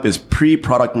bringing up, is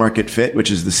pre-product market fit, which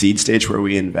is the seed stage where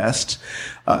we invest.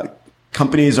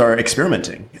 companies are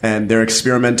experimenting, and they're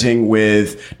experimenting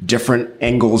with different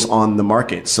angles on the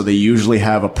market. So they usually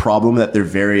have a problem that they're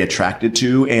very attracted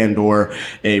to, and or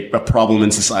a problem in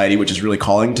society which is really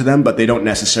calling to them, but they don't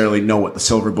necessarily know what the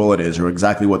silver bullet is or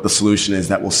exactly what the solution is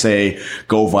that will say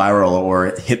go viral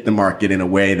or hit the market in a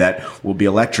way that will be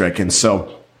electric. And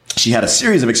so she had a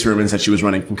series of experiments that she was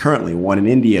running concurrently, one in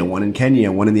India, one in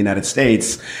Kenya, one in the United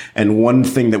States. And one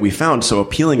thing that we found so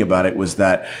appealing about it was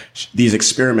that these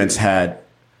experiments had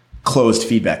closed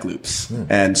feedback loops.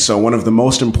 And so one of the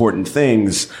most important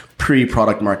things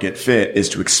pre-product market fit is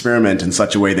to experiment in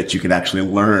such a way that you can actually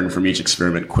learn from each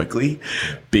experiment quickly.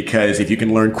 Because if you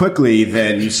can learn quickly,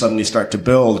 then you suddenly start to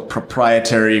build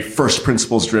proprietary first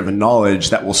principles driven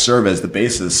knowledge that will serve as the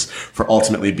basis for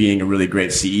ultimately being a really great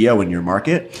CEO in your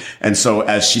market. And so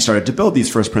as she started to build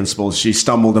these first principles, she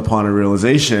stumbled upon a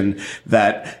realization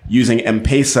that using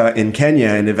M-Pesa in Kenya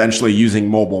and eventually using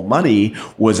mobile money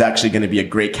was actually going to be a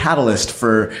great catalyst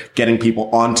for getting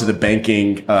people onto the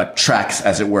banking tracks,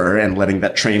 as it were, and letting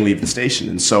that train leave the station.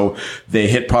 And so they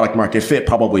hit product market fit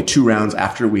probably 2 rounds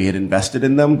after we had invested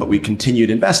in them, but we continued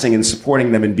investing and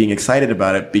supporting them and being excited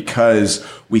about it because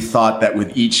we thought that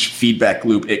with each feedback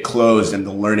loop, it closed and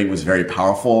the learning was very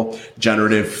powerful,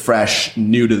 generative, fresh,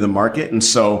 new to the market. And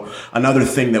so another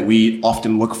thing that we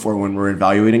often look for when we're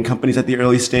evaluating companies at the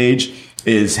early stage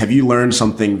is, have you learned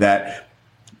something that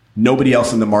nobody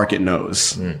else in the market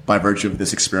knows by virtue of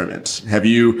this experiment? Have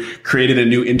you created a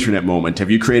new internet moment?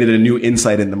 Have you created a new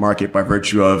insight in the market by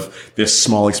virtue of this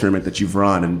small experiment that you've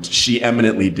run? And she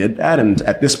eminently did that. And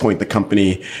at this point, the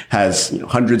company has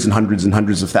hundreds and hundreds and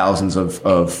hundreds of thousands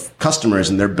of customers,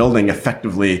 and they're building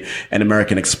effectively an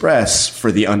American Express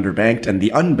for the underbanked and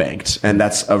the unbanked. And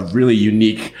that's a really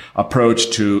unique approach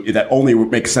to that only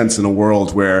makes sense in a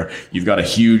world where you've got a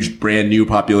huge brand new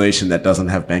population that doesn't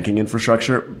have banking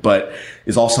infrastructure, but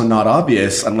is also not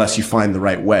obvious unless you find the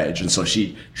right wedge. And so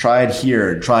she tried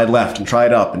here and tried left and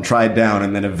tried up and tried down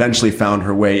and then eventually found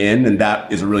her way in. And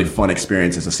that is a really fun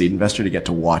experience as a seed investor to get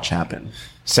to watch happen.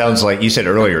 Sounds like you said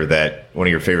earlier that one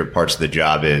of your favorite parts of the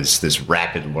job is this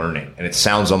rapid learning. And it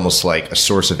sounds almost like a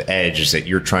source of edge is that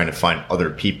you're trying to find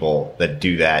other people that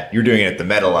do that. You're doing it at the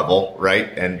meta level, right?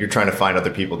 And you're trying to find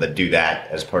other people that do that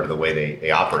as part of the way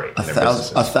they operate.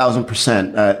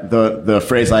 1,000%. The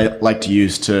phrase I like to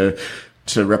use to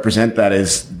represent that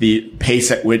is the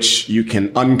pace at which you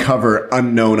can uncover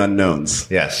unknown unknowns.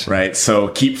 Yes. Right. So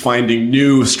keep finding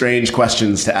new, strange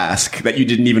questions to ask that you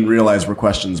didn't even realize were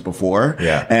questions before.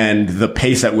 Yeah. And the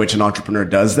pace at which an entrepreneur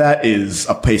does that is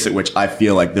a pace at which I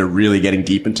feel like they're really getting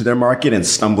deep into their market and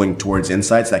stumbling towards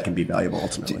insights that can be valuable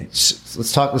ultimately.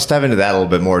 Let's dive into that a little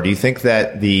bit more. Do you think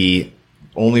that the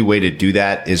only way to do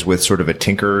that is with sort of a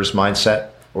tinkerer's mindset?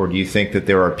 Or do you think that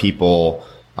there are people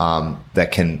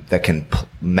that can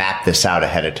map this out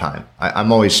ahead of time?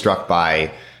 I'm always struck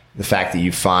by the fact that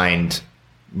you find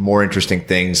more interesting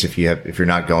things if you're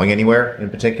not going anywhere in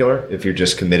particular, if you're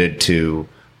just committed to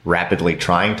rapidly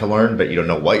trying to learn, but you don't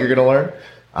know what you're going to learn.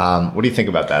 What do you think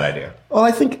about that idea? Well,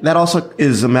 I think that also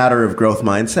is a matter of growth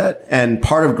mindset. And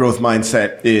part of growth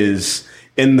mindset is,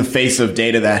 in the face of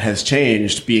data that has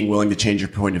changed, being willing to change your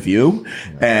point of view.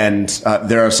 And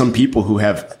there are some people who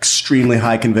have extremely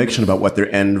high conviction about what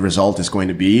their end result is going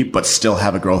to be, but still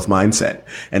have a growth mindset.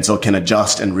 And so can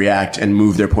adjust and react and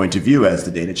move their point of view as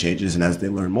the data changes and as they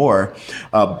learn more.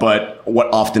 But what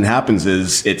often happens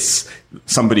is it's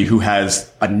somebody who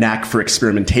has a knack for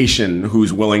experimentation,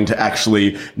 who's willing to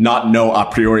actually not know a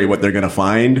priori what they're going to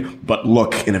find, but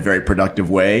look in a very productive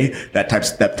way. That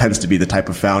tends to be the type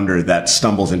of founder that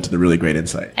stumbles into the really great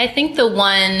insight. I think the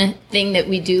one thing that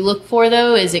we do look for,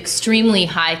 though, is extremely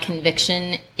high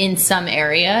conviction in some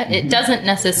area. It doesn't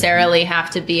necessarily have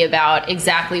to be about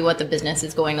exactly what the business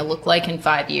is going to look like in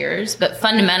 5 years. But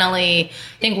fundamentally,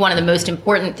 I think one of the most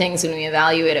important things when we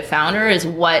evaluate a founder is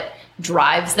what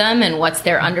drives them and what's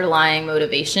their underlying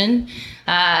motivation.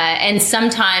 And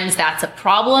sometimes that's a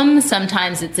problem.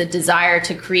 Sometimes it's a desire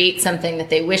to create something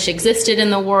that they wish existed in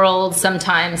the world.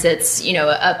 Sometimes it's,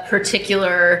 a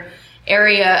particular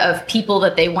area of people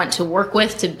that they want to work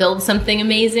with to build something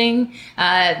amazing.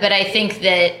 But I think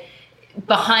that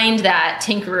behind that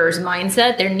tinkerer's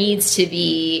mindset, there needs to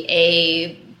be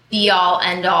a be all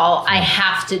end all, I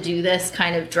have to do this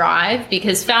kind of drive,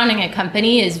 because founding a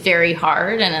company is very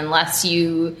hard. And unless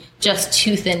you just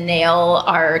tooth and nail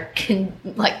are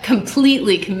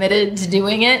completely committed to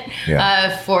doing it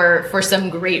for some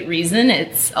great reason,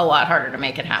 it's a lot harder to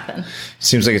make it happen.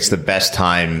 Seems like it's the best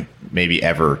time maybe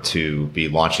ever to be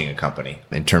launching a company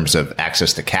in terms of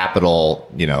access to capital,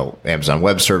 Amazon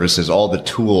Web Services, all the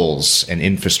tools and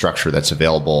infrastructure that's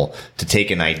available to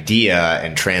take an idea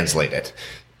and translate it.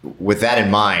 With that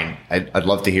in mind, I'd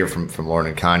love to hear from Lauren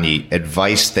and Kanyi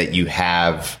advice that you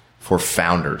have for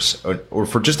founders or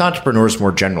for just entrepreneurs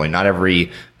more generally. Not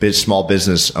every small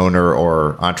business owner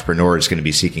or entrepreneur is going to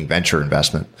be seeking venture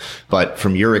investment. But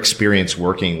from your experience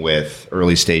working with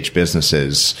early stage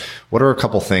businesses, what are a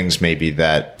couple things maybe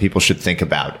that people should think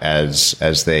about as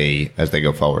they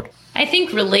go forward? I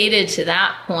think related to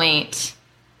that point,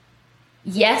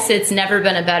 yes, it's never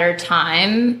been a better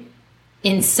time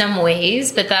in some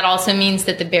ways, but that also means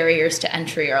that the barriers to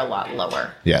entry are a lot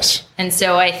lower. Yes. And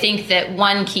so I think that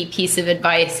one key piece of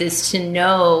advice is to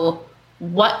know,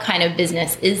 what kind of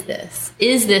business is this?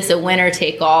 Is this a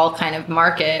winner-take-all kind of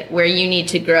market where you need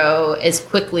to grow as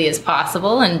quickly as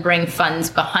possible and bring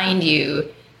funds behind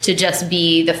you to just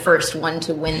be the first one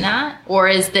to win that? Or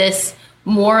is this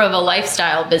more of a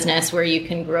lifestyle business where you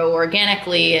can grow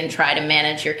organically and try to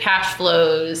manage your cash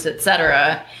flows, et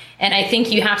cetera? And I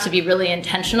think you have to be really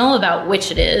intentional about which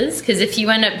it is, because if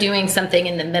you end up doing something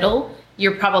in the middle,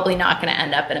 you're probably not going to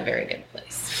end up in a very good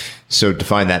place. So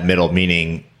define that middle,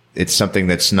 meaning it's something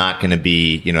that's not going to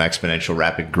be, exponential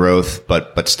rapid growth,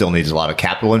 but still needs a lot of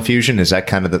capital infusion. Is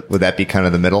that would that be kind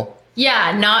of the middle?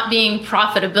 Yeah, not being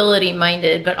profitability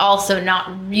minded, but also not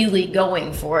really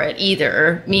going for it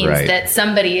either means that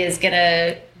somebody is going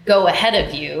to go ahead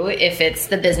of you if it's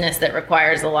the business that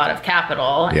requires a lot of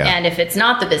capital. Yeah. And if it's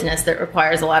not the business that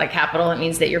requires a lot of capital, it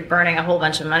means that you're burning a whole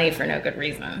bunch of money for no good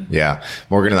reason. Yeah.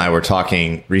 Morgan and I were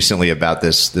talking recently about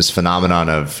this phenomenon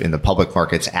of, in the public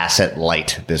markets, asset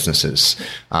light businesses.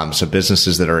 So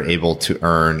businesses that are able to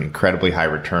earn incredibly high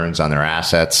returns on their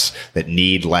assets, that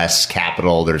need less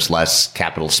capital. There's less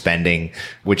capital spending,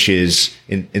 which is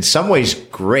in some ways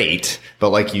great. But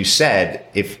like you said,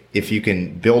 if you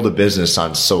can build a business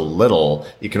on so little,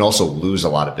 you can also lose a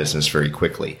lot of business very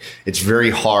quickly. It's very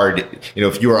hard.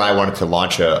 If you or I wanted to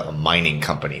launch a mining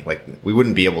company, we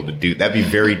wouldn't be able to do that'd be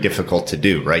very difficult to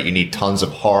do, right? You need tons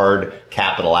of hard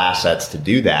capital assets to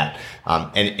do that.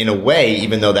 And in a way,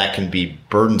 even though that can be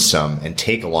burdensome and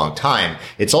take a long time,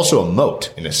 it's also a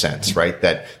moat in a sense, right?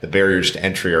 That the barriers to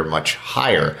entry are much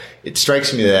higher. It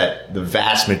strikes me that the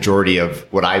vast majority of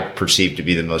what I perceive to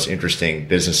be the most interesting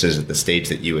businesses at the stage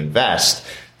that you invest,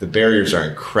 the barriers are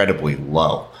incredibly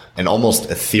low and almost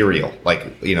ethereal.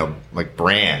 Like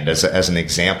brand as an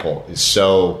example is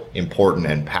so important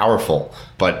and powerful,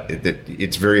 but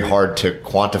it's very hard to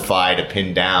quantify, to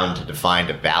pin down, to define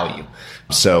a value.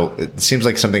 So it seems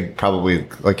like something probably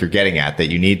like you're getting at, that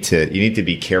you need to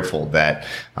be careful that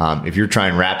if you're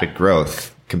trying rapid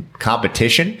growth,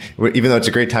 competition, even though it's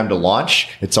a great time to launch,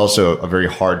 it's also a very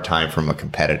hard time from a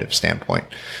competitive standpoint.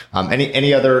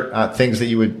 Any other things that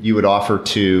you would offer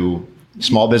to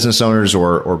small business owners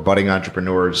or budding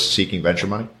entrepreneurs seeking venture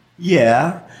money?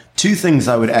 Yeah. Two things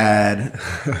I would add.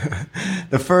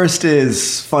 The first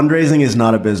is fundraising is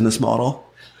not a business model.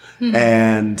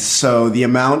 And so the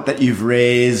amount that you've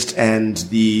raised and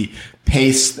the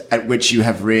pace at which you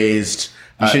have raised.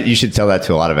 You should tell that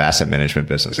to a lot of asset management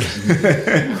businesses.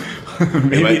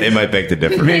 They might beg to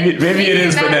differ. Maybe it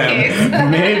is for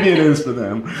them. Maybe it is for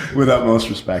them, with utmost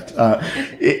respect.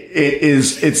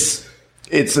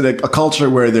 It's a culture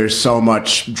where there's so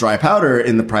much dry powder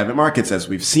in the private markets, as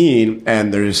we've seen,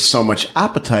 and there's so much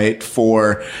appetite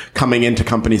for coming into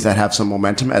companies that have some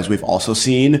momentum, as we've also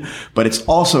seen. But it's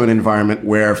also an environment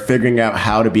where figuring out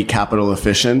how to be capital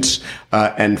efficient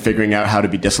and figuring out how to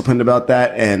be disciplined about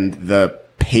that, and the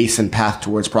pace and path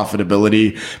towards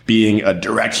profitability being a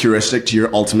direct heuristic to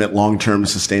your ultimate long-term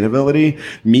sustainability,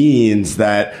 means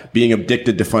that being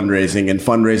addicted to fundraising and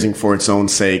fundraising for its own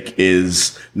sake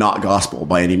is not gospel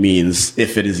by any means,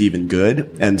 if it is even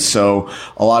good. And so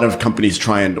a lot of companies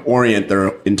try and orient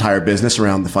their entire business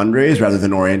around the fundraise rather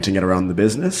than orienting it around the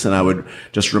business. And I would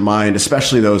just remind,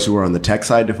 especially those who are on the tech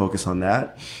side, to focus on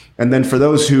that. And then for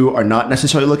those who are not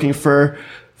necessarily looking for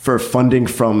funding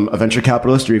from a venture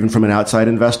capitalist or even from an outside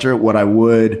investor, what I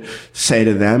would say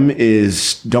to them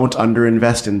is don't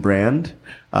underinvest in brand.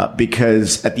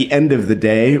 because at the end of the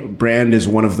day, brand is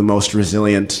one of the most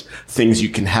resilient things you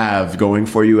can have going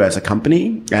for you as a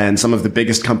company. And some of the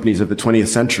biggest companies of the 20th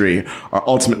century are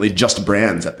ultimately just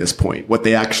brands at this point. What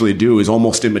they actually do is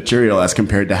almost immaterial as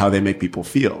compared to how they make people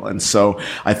feel. And so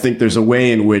I think there's a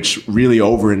way in which really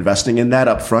over-investing in that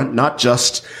up front, not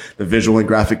just the visual and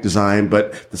graphic design,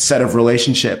 but the set of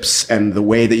relationships and the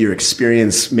way that your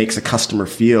experience makes a customer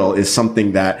feel is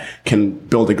something that can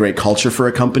build a great culture for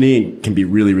a company and can be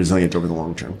really resilient over the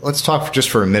long term. Let's talk just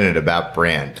for a minute about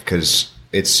brand, because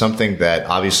it's something that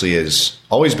obviously has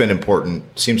always been important.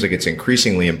 Seems like it's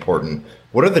increasingly important.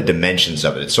 What are the dimensions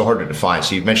of it? It's so hard to define.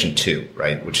 So you've mentioned two,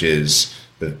 right? Which is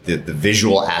the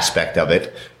visual aspect of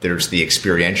it. There's the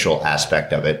experiential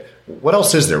aspect of it. What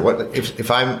else is there? What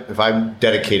if I'm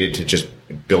dedicated to just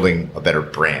building a better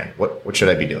brand? What should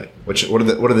I be doing? What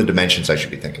are the dimensions I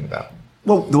should be thinking about?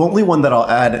 Well, the only one that I'll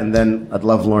add, and then I'd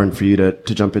love, Lauren, for you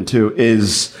to jump into,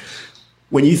 is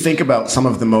when you think about some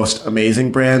of the most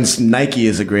amazing brands, Nike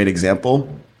is a great example.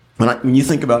 When you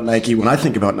think about Nike, when I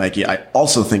think about Nike, I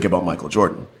also think about Michael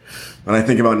Jordan. When I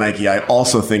think about Nike, I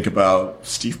also think about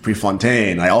Steve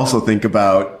Prefontaine. I also think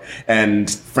about, and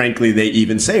frankly, they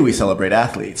even say we celebrate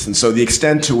athletes. And so the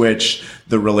extent to which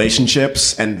the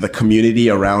relationships and the community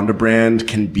around a brand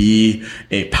can be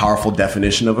a powerful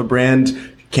definition of a brand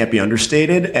can't be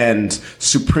understated. And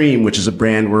Supreme, which is a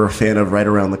brand we're a fan of right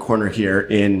around the corner here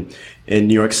in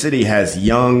New York City, has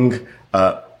young,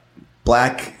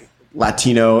 Black,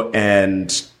 Latino,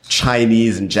 and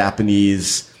Chinese and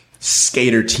Japanese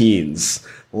skater teens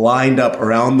lined up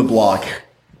around the block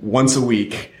once a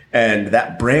week. And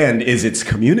that brand is its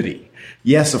community.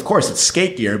 Yes, of course, it's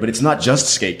skate gear, but it's not just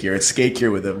skate gear. It's skate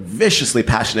gear with a viciously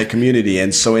passionate community.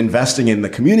 And so investing in the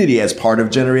community as part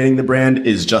of generating the brand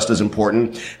is just as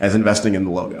important as investing in the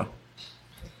logo.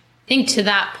 I think to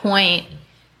that point,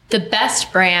 the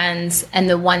best brands and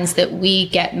the ones that we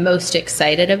get most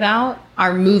excited about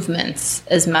are movements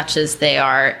as much as they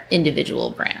are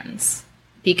individual brands.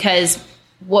 Because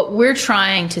what we're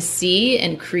trying to see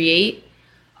and create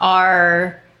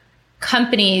are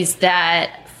companies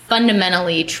that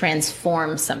fundamentally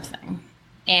transform something.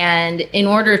 And in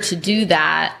order to do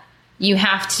that, you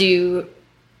have to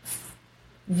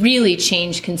really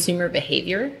change consumer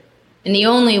behavior. And the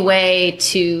only way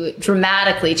to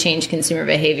dramatically change consumer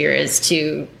behavior is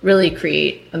to really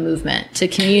create a movement, to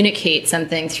communicate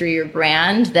something through your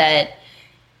brand that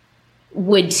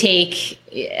would take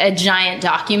a giant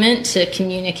document to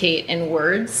communicate in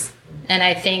words. And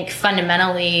I think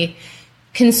fundamentally,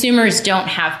 consumers don't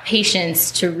have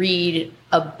patience to read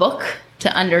a book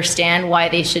to understand why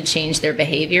they should change their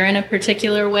behavior in a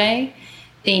particular way.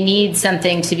 They need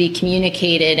something to be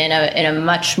communicated in a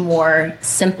much more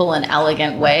simple and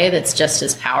elegant way that's just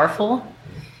as powerful.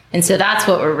 And so that's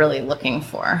what we're really looking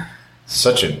for.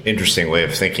 Such an interesting way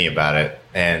of thinking about it.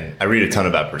 And I read a ton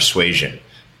about persuasion.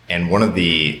 And one of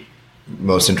the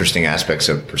most interesting aspects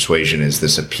of persuasion is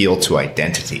this appeal to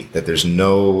identity, that there's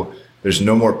no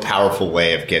more powerful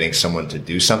way of getting someone to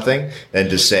do something than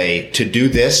to say, to do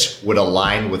this would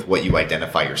align with what you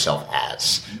identify yourself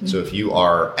as. Mm-hmm. So if you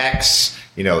are X,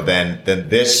 then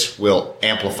this will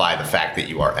amplify the fact that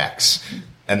you are X.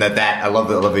 And that I love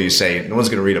that you say, no one's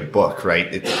going to read a book, right?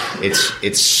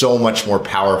 It's so much more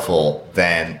powerful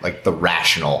than like the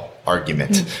rational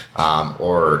argument,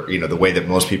 or the way that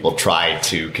most people try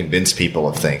to convince people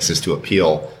of things is to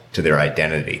appeal to their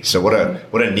identity. So what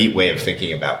a neat way of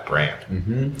thinking about brand.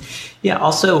 Mm-hmm. Yeah.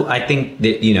 Also, I think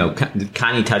that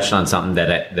Kanyi touched on something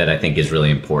that I think is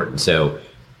really important. So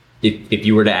if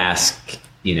you were to ask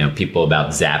people about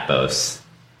Zappos,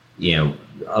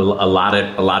 a lot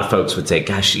of folks would say,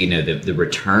 gosh, the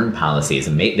return policies,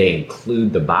 and they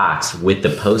include the box with the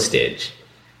postage.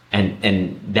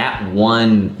 And that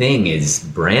one thing is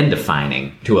brand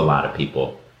defining to a lot of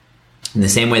people. In the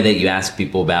same way that you ask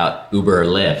people about Uber or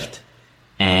Lyft,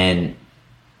 and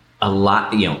a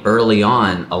lot, early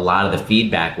on, a lot of the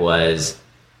feedback was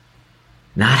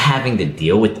not having to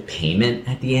deal with the payment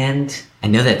at the end. I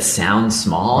know that sounds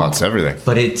small. Well, it's everything.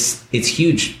 But it's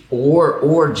huge.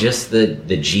 Or just the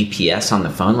GPS on the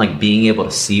phone, like being able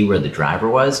to see where the driver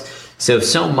was.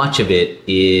 So much of it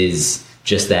is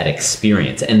just that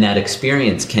experience. And that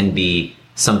experience can be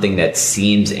something that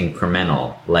seems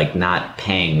incremental, like not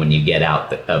paying when you get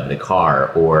out of the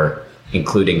car, or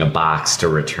including a box to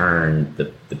return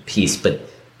the piece. But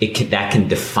that can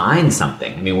define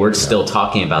something. I mean, we're still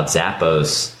talking about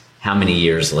Zappos how many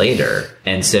years later?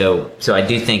 And so I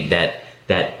do think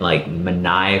that like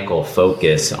maniacal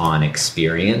focus on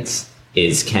experience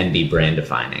can be brand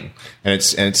defining. And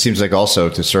it seems like also,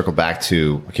 to circle back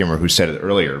to, I can't remember who said it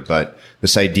earlier, but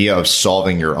this idea of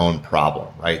solving your own problem,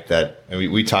 right? That,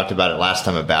 and we talked about it last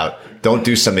time about, don't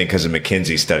do something because a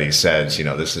McKinsey study says,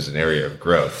 this is an area of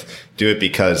growth. Do it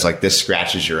because like this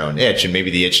scratches your own itch, and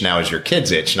maybe the itch now is your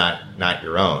kid's itch, not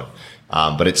your own.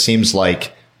 But it seems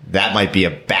like that might be a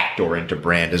backdoor into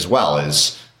brand as well,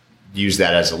 as use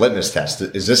that as a litmus test.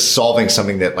 Is this solving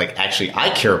something that like actually I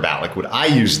care about? Like, would I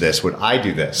use this? Would I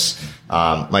do this?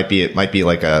 It might be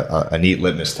like a neat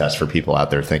litmus test for people out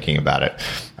there thinking about it.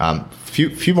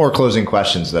 Few more closing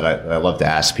questions that I love to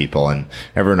ask people, and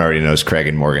everyone already knows Craig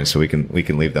and Morgan, so we can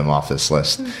leave them off this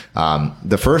list.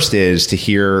 The first is to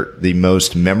hear the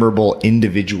most memorable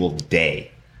individual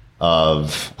day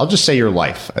of, I'll just say your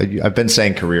life. I've been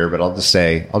saying career, but I'll just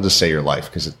say your life,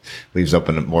 because it leaves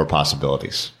open more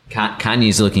possibilities.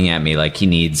 Kanyi's looking at me like he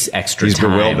needs extra time. He's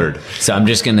bewildered. So I'm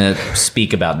just going to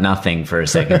speak about nothing for a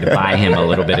second to buy him a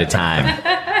little bit of time.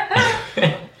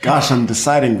 Gosh, I'm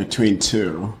deciding between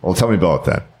two. Well, tell me both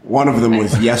then. One of them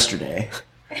was yesterday,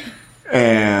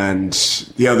 and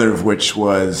the other of which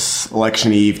was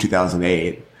election eve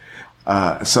 2008.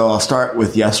 So I'll start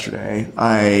with yesterday.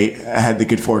 I had the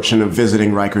good fortune of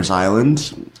visiting Rikers Island,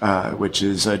 which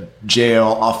is a jail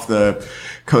off the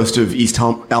coast of East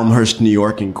Elmhurst, New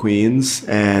York in Queens.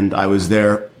 And I was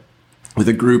there with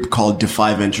a group called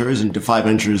Defy Ventures. And Defy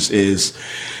Ventures is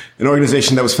an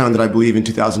organization that was founded, I believe, in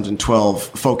 2012,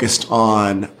 focused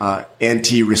on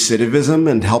anti-recidivism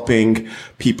and helping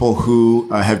people who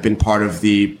have been part of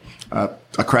a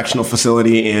correctional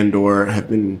facility and or have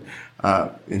been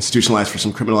institutionalized for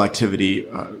some criminal activity,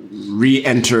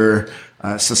 re-enter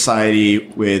society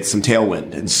with some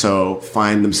tailwind, and so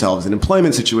find themselves in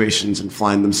employment situations and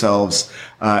find themselves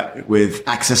with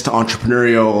access to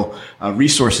entrepreneurial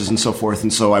resources and so forth.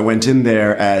 And so I went in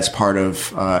there as part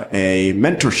of a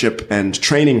mentorship and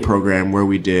training program where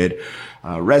we did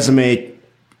resume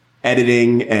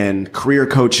editing and career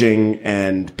coaching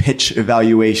and pitch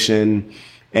evaluation.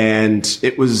 And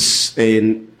it was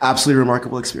an absolutely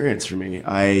remarkable experience for me.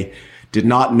 I did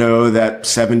not know that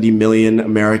 70 million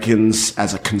Americans,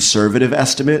 as a conservative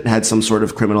estimate, had some sort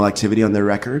of criminal activity on their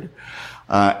record.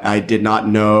 I did not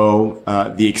know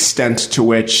the extent to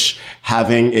which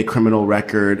having a criminal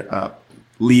record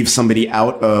leaves somebody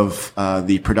out of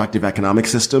the productive economic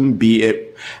system, be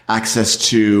it access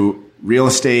to real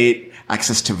estate,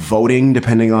 access to voting,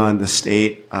 depending on the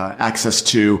state, access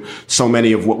to so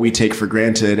many of what we take for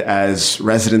granted as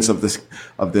residents of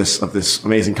this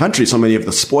amazing country. So many of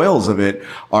the spoils of it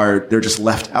they're just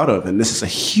left out of. And this is a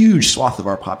huge swath of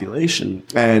our population.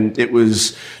 And it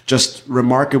was just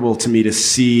remarkable to me to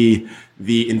see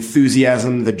the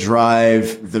enthusiasm, the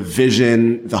drive, the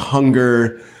vision, the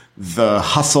hunger, the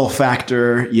hustle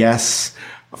factor, yes,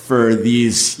 for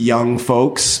these young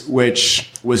folks,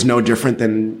 which was no different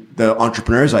than the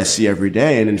entrepreneurs I see every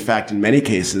day. And in fact, in many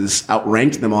cases,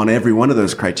 outranked them on every one of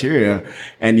those criteria.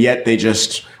 And yet they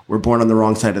just were born on the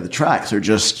wrong side of the tracks, or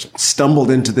just stumbled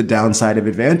into the downside of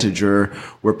advantage, or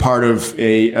were part of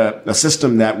a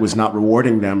system that was not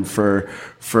rewarding them for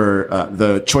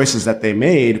the choices that they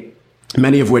made,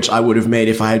 many of which I would have made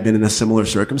if I had been in a similar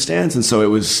circumstance. And so it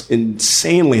was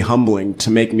insanely humbling to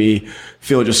make me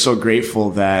feel just so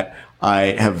grateful that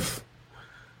I have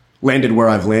landed where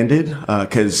I've landed,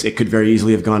 because it could very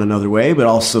easily have gone another way, but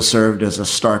also served as a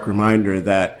stark reminder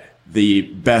that the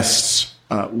best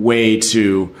way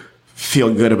to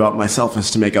feel good about myself is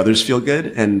to make others feel good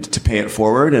and to pay it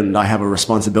forward. And I have a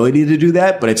responsibility to do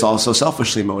that, but it's also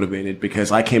selfishly motivated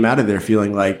because I came out of there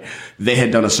feeling like they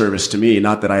had done a service to me,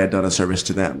 not that I had done a service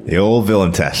to them. The old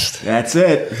villain test. That's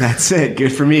it.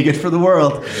 Good for me, good for the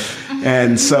world.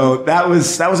 And so that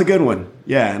was a good one.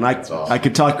 Yeah. And I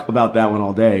could talk about that one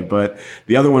all day, but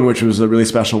the other one, which was a really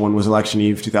special one, was election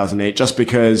eve 2008, just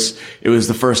because it was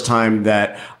the first time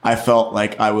that I felt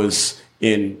like I was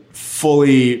in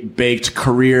fully baked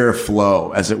career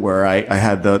flow, as it were. I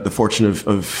had the fortune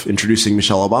of introducing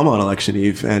Michelle Obama on election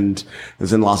eve, and it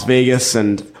was in Las Vegas.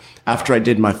 And after I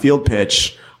did my field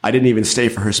pitch, I didn't even stay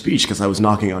for her speech because I was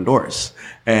knocking on doors.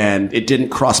 And it didn't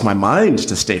cross my mind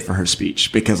to stay for her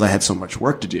speech because I had so much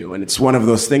work to do. And it's one of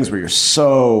those things where you're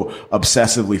so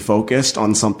obsessively focused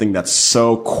on something that's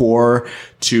so core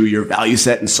to your value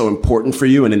set and so important for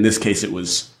you. And in this case, it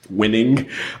was winning,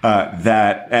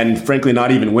 and frankly,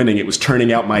 not even winning. It was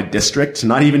turning out my district,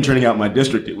 not even turning out my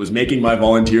district. It was making my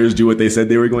volunteers do what they said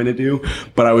they were going to do.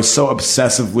 But I was so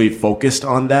obsessively focused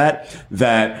on that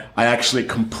I actually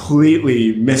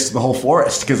completely missed the whole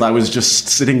forest because I was just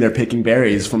sitting there picking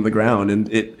berries from the ground.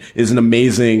 And it is an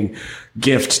amazing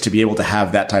gift to be able to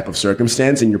have that type of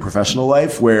circumstance in your professional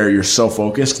life where you're so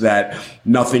focused that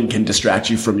nothing can distract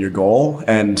you from your goal.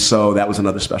 And so that was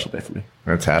another special day for me.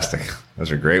 Fantastic. Those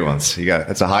are great ones.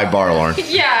 It's a high bar, Lauren.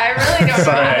 Yeah, I really don't know.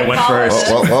 Sorry, how to I went follow first.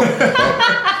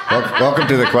 this. Welcome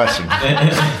to the question.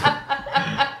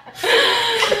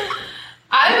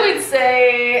 I would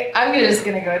say I'm just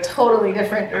going to go a totally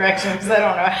different direction because I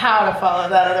don't know how to follow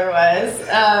that otherwise.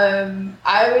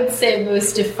 I would say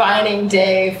most defining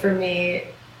day for me,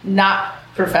 not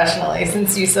professionally,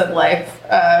 since you said life,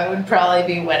 would probably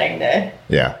be wedding day.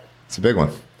 Yeah, it's a big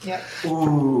one. Yep.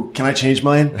 Ooh, can I change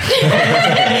mine? Now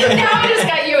I just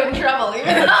got you in trouble. Even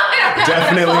though I don't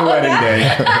Definitely follow wedding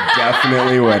that. day.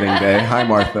 Definitely wedding day. Hi,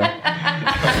 Martha.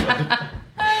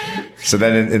 So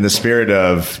then, in the spirit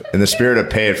of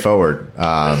pay it forward,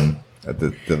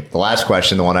 the last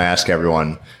question, the one I ask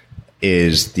everyone,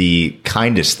 is the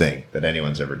kindest thing that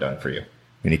anyone's ever done for you.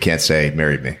 And you can't say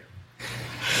married me.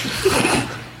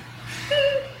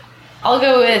 I'll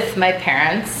go with my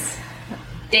parents.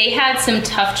 They had some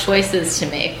tough choices to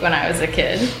make when I was a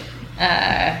kid.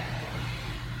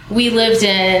 We lived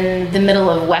in the middle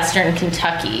of Western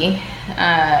Kentucky,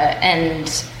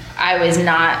 and I was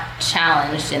not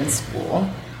challenged in school.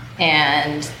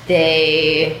 And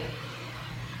they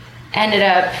ended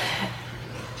up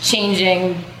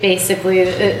changing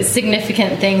basically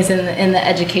significant things in the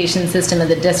education system of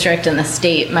the district and the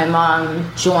state. My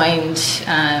mom joined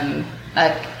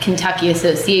a Kentucky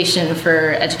Association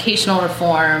for Educational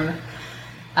Reform.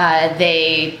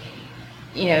 They,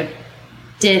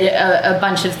 did a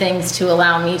bunch of things to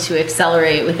allow me to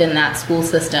accelerate within that school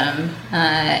system.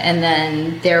 And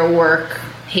then their work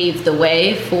paved the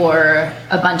way for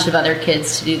a bunch of other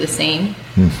kids to do the same.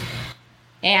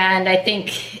 And I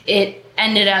think it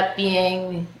ended up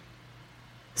being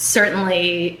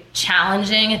certainly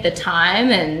challenging at the time,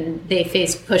 and they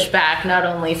faced pushback not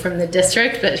only from the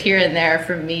district, but here and there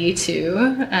from me too.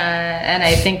 And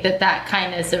I think that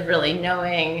kindness of really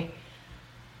knowing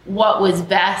what was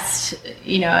best,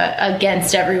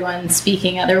 against everyone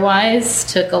speaking otherwise,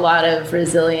 took a lot of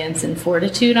resilience and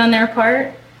fortitude on their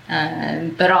part,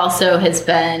 but also has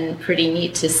been pretty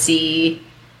neat to see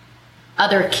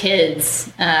other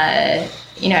kids. I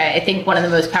think one of the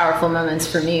most powerful moments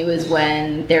for me was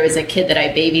when there was a kid that I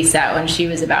babysat when she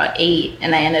was about 8,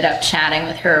 and I ended up chatting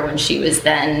with her when she was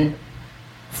then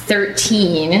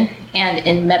 13 and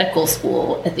in medical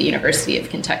school at the University of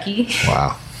Kentucky.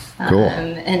 Wow. Cool.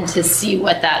 And to see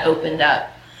what that opened up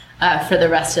for the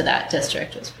rest of that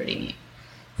district was pretty neat.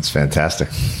 That's fantastic.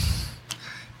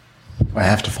 I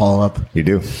have to follow up. You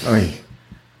do. I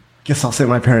guess I'll say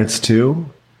my parents too.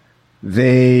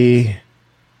 They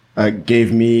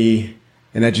gave me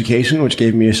an education, which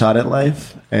gave me a shot at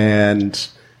life, and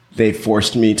they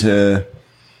forced me to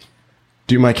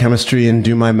do my chemistry and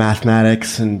do my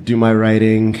mathematics and do my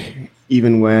writing,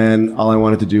 even when all I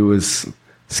wanted to do was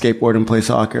skateboard and play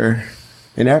soccer.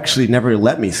 And actually never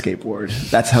let me skateboard.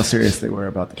 That's how serious they were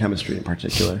about the chemistry in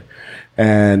particular.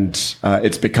 And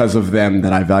it's because of them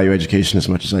that I value education as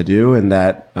much as I do, and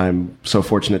that I'm so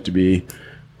fortunate to be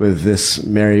with this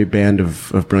merry band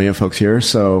of brilliant folks here.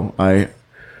 So I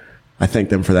thank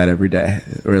them for that every day,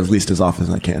 or at least as often as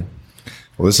I can.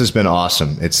 Well, this has been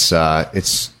awesome. It's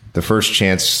the first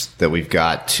chance that we've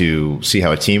got to see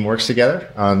how a team works together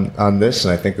on this,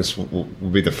 and I think this will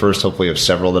be the first, hopefully, of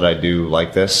several that I do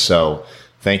like this. So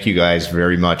thank you guys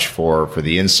very much for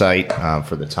the insight,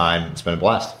 for the time. It's been a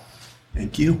blast.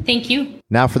 Thank you. Thank you.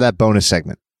 Now for that bonus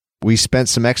segment. We spent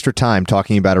some extra time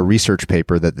talking about a research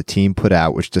paper that the team put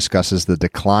out, which discusses the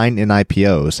decline in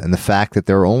IPOs and the fact that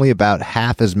there are only about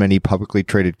half as many publicly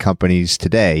traded companies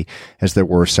today as there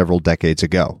were several decades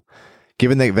ago.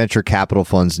 Given that venture capital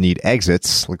funds need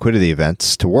exits, liquidity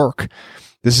events, to work,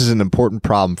 this is an important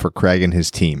problem for Craig and his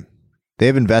team. They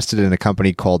have invested in a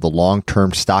company called the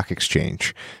Long-Term Stock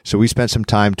Exchange, so we spent some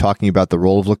time talking about the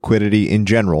role of liquidity in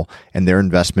general and their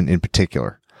investment in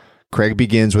particular. Craig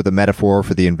begins with a metaphor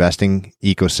for the investing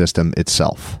ecosystem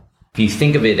itself. If you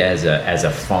think of it as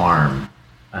a farm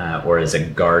or as a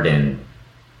garden,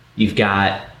 you've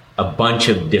got a bunch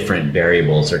of different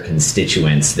variables or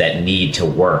constituents that need to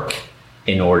work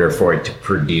in order for it to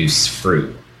produce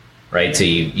fruit, right? So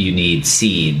you need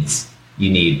seeds, you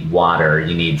need water,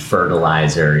 you need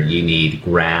fertilizer, you need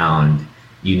ground,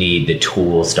 you need the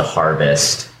tools to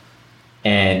harvest.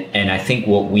 And I think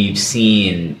what we've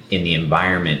seen in the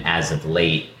environment as of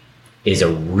late is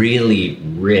a really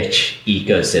rich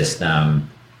ecosystem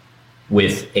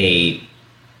with a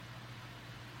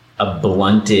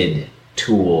blunted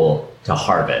tool to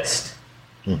harvest.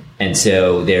 And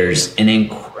so there's an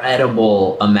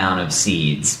incredible amount of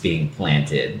seeds being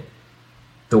planted.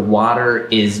 the water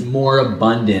is more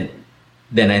abundant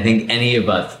than I think any of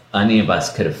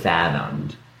us could have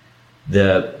fathomed.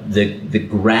 The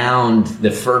ground,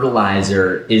 the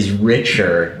fertilizer is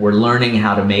richer. We're learning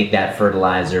how to make that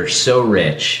fertilizer so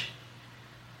rich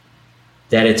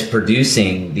that it's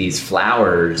producing these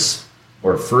flowers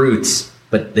or fruits,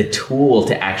 but the tool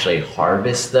to actually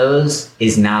harvest those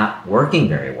is not working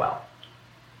very well.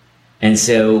 And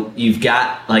so you've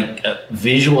got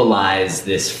visualize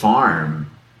this farm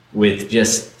with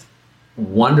just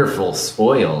wonderful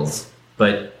spoils,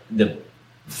 but the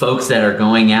folks that are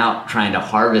going out trying to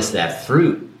harvest that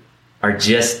fruit are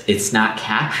just, it's not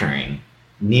capturing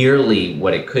nearly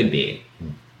what it could be.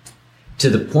 To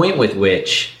the point with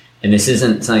which, and this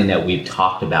isn't something that we've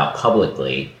talked about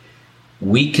publicly,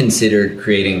 we considered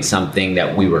creating something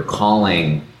that we were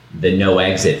calling the No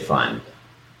Exit Fund.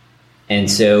 And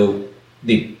so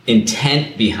the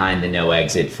intent behind the No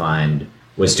Exit Fund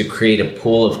was to create a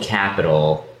pool of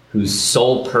capital whose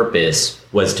sole purpose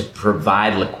was to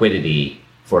provide liquidity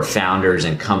for founders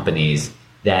and companies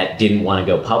that didn't want to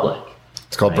go public.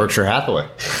 It's called Berkshire Hathaway.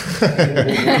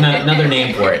 Another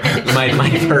name for it. You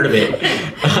might have heard of it.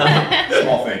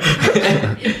 Small thing.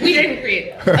 We didn't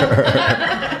create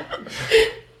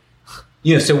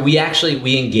it. So we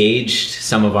engaged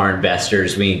some of our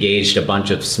investors. We engaged a bunch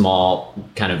of small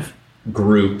kind of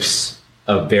groups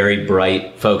of very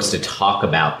bright folks to talk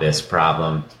about this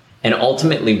problem. And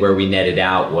ultimately where we netted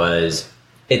out was,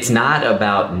 it's not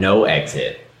about no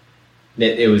exit.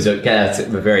 That's a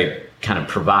very kind of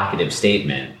provocative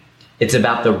statement. It's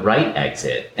about the right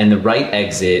exit. And the right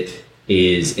exit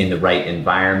is in the right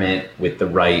environment, with the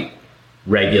right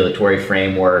regulatory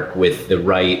framework, with the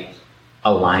right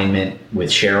alignment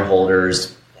with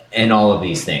shareholders, and all of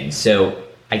these things. So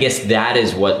I guess that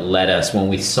is what led us, when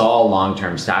we saw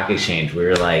long-term stock exchange, we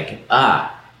were like,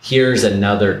 here's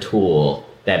another tool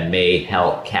that may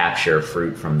help capture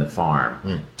fruit from the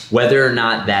farm. Whether or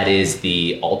not that is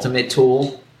the ultimate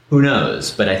tool, who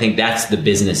knows? But I think that's the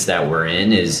business that we're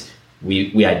in, is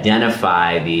we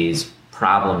identify these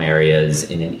problem areas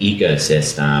in an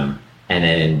ecosystem and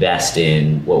then invest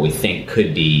in what we think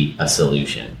could be a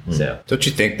solution. So, don't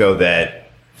you think, though,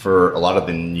 that for a lot of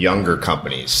the younger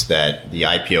companies, that the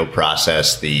IPO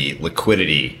process, the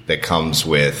liquidity that comes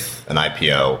with an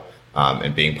IPO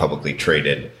and being publicly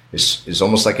traded, is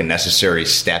almost like a necessary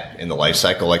step in the life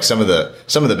cycle? Like some of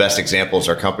the best examples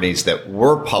are companies that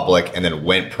were public and then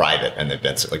went private, and they've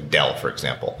been, like Dell, for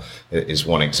example, is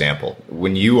one example.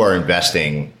 When you are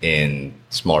investing in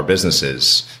smaller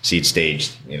businesses, seed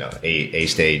stage, A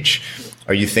stage,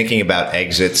 are you thinking about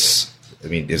exits? I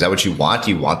mean, is that what you want?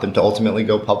 Do you want them to ultimately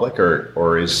go public,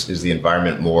 or is the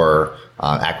environment more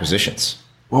acquisitions?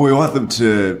 Well, we want them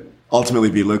to ultimately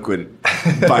be liquid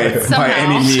by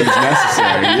any means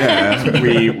necessary. Yeah,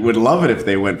 we would love it if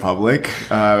they went public.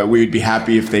 We would be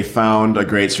happy if they found a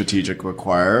great strategic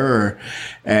acquirer.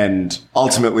 And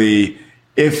ultimately,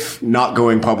 if not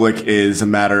going public is a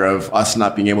matter of us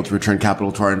not being able to return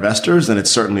capital to our investors, then it's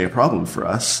certainly a problem for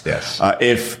us. Yes.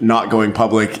 If not going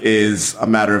public is a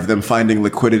matter of them finding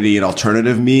liquidity and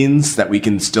alternative means that we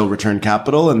can still return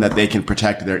capital and that they can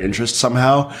protect their interests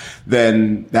somehow,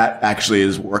 then that actually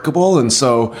is workable. And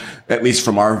so, at least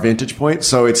from our vantage point,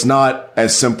 so it's not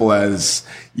as simple as,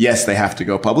 yes, they have to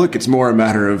go public. It's more a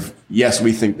matter of, yes,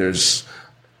 we think there's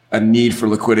a need for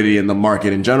liquidity in the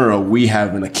market in general. We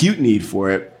have an acute need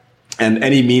for it, and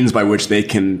any means by which they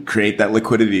can create that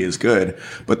liquidity is good.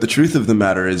 But the truth of the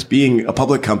matter is, being a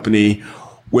public company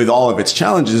with all of its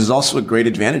challenges is also a great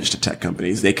advantage to tech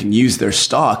companies. They can use their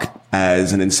stock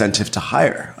as an incentive to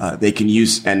hire. They can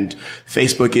use, and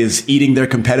Facebook is eating their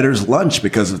competitors' lunch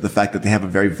because of the fact that they have a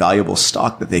very valuable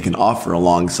stock that they can offer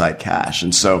alongside cash.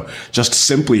 And so just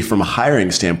simply from a hiring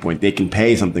standpoint, they can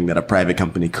pay something that a private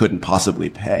company couldn't possibly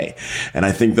pay. And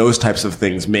I think those types of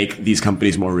things make these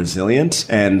companies more resilient.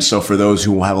 And so for those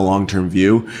who have a long-term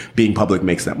view, being public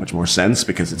makes that much more sense,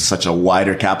 because it's such a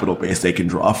wider capital base they can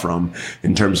draw from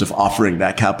in terms of offering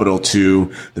that capital to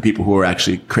the people who are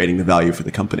actually creating the value for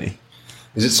the company.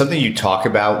 Is it something you talk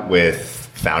about with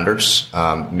founders?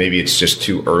 Maybe it's just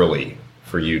too early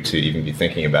for you to even be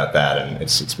thinking about that, and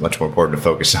it's much more important to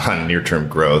focus on near-term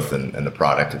growth and the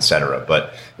product, et cetera.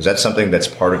 But is that something that's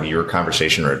part of your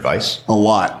conversation or advice? A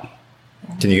lot.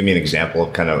 Can you give me an example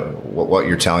of kind of what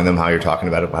you're telling them, how you're talking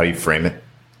about it, how you frame it?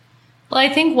 Well, I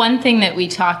think one thing that we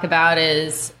talk about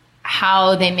is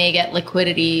how they may get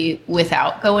liquidity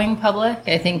without going public.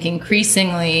 I think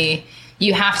increasingly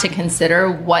you have to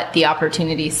consider what the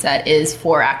opportunity set is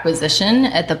for acquisition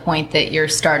at the point that you're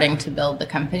starting to build the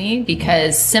company,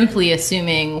 because simply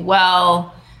assuming,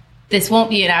 well, this won't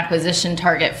be an acquisition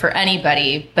target for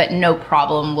anybody, but no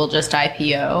problem, we'll just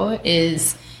IPO,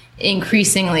 is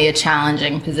increasingly a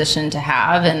challenging position to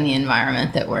have in the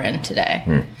environment that we're in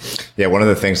today. Yeah, one of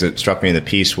the things that struck me in the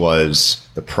piece was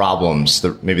the problems,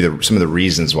 some of the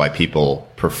reasons why people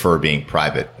prefer being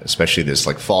private, especially this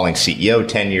like falling CEO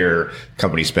tenure.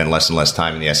 Companies spend less and less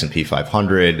time in the S&P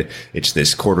 500. It's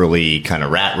this quarterly kind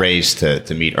of rat race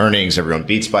to meet earnings. Everyone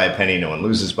beats by a penny, no one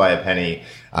loses by a penny.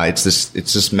 It's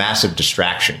this massive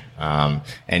distraction.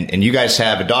 And you guys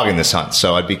have a dog in this hunt.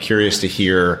 So I'd be curious to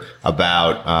hear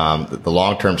about the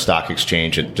long-term stock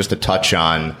exchange and just to touch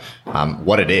on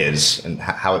what it is and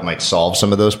how it might solve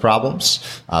some of those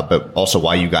problems, but also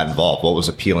why you got involved. What was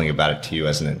appealing about it to you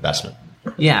as an investment?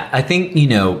 Yeah, I think,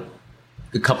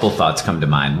 a couple thoughts come to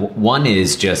mind. One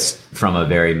is just from a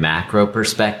very macro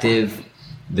perspective,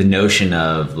 the notion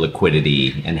of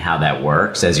liquidity and how that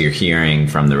works, as you're hearing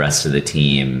from the rest of the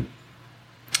team,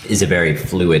 is a very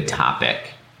fluid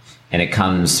topic. And it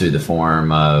comes through the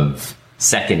form of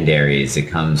secondaries. It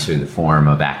comes through the form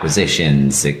of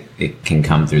acquisitions. It can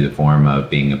come through the form of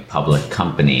being a public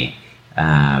company.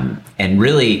 And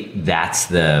really, at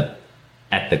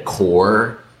the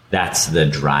core, that's the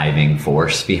driving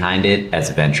force behind it as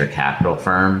a venture capital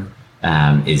firm,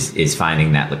 is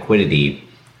finding that liquidity.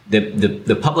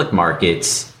 The public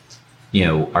markets,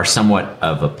 are somewhat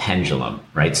of a pendulum,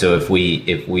 right? So if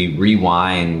we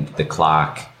rewind the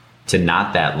clock to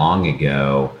not that long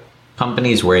ago,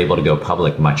 companies were able to go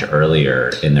public much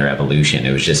earlier in their evolution.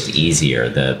 It was just easier.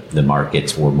 The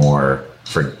markets were more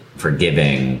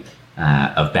forgiving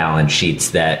of balance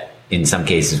sheets that in some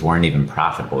cases weren't even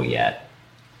profitable yet.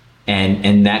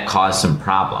 And that caused some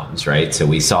problems, right? So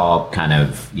we saw kind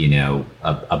of,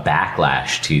 a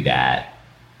backlash to that.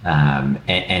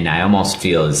 And I almost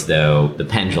feel as though the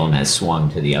pendulum has swung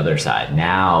to the other side.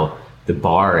 Now the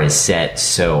bar is set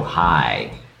so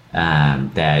high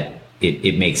that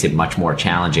it makes it much more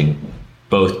challenging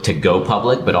both to go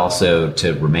public, but also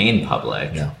to remain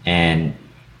public. Yeah. And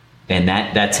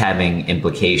that's having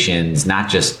implications not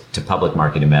just to public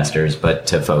market investors, but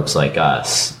to folks like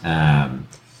us.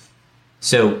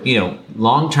 So,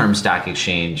 long-term stock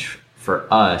exchange for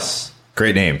us.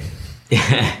 Great name.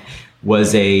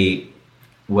 was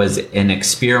an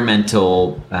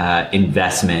experimental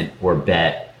investment or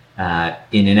bet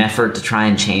in an effort to try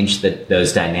and change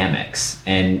those dynamics.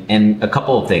 And a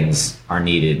couple of things are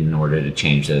needed in order to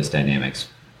change those dynamics.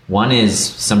 One is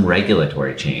some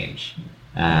regulatory change.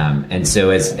 And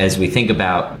so as we think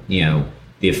about,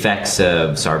 the effects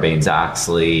of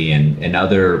Sarbanes-Oxley and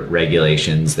other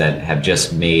regulations that have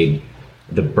just made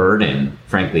the burden,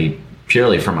 frankly,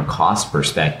 purely from a cost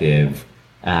perspective,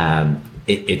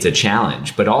 it's a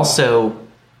challenge, but also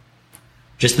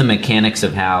just the mechanics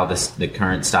of how the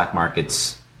current stock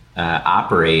markets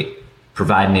operate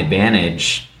provide an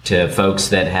advantage to folks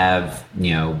that have,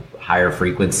 higher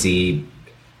frequency,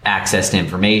 access to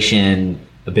information,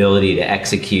 ability to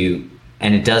execute,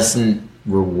 and it doesn't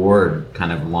reward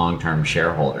kind of long-term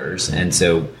shareholders. And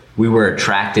so we were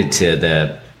attracted to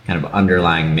the kind of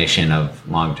underlying mission of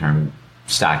long-term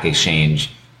stock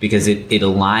exchange because it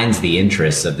aligns the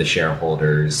interests of the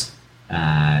shareholders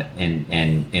and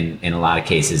in a lot of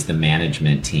cases the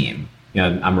management team.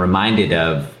 I'm reminded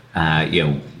of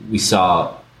we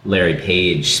saw Larry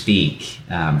Page speak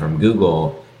from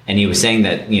Google, and he was saying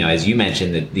that as you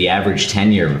mentioned that the average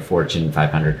tenure of a Fortune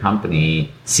 500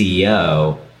 company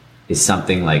CEO is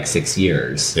something like 6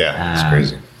 years. Yeah, it's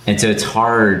crazy. And so it's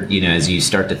hard, as you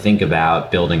start to think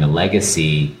about building a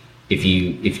legacy. If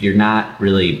you're not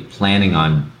really planning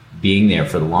on being there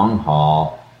for the long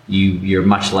haul, you're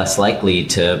much less likely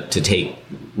to take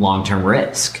long-term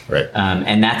risk. Right.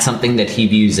 And that's something that he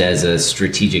views as a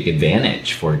strategic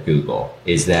advantage for Google,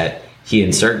 is that he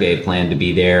and Sergey plan to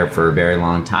be there for a very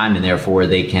long time, and therefore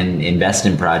they can invest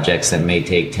in projects that may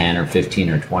take 10 or 15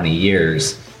 or 20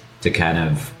 years to kind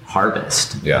of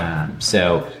harvest. Yeah.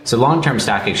 So long-term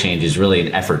stock exchange is really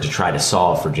an effort to try to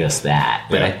solve for just that.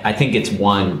 But Yeah. I think it's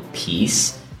one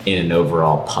piece in an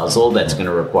overall puzzle that's going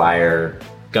to require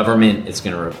government, it's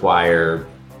going to require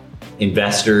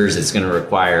investors, it's going to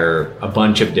require a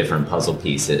bunch of different puzzle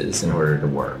pieces in order to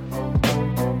work.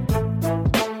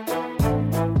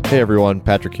 Hey everyone,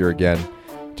 Patrick here again.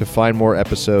 To find more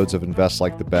episodes of Invest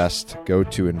Like the Best, go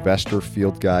to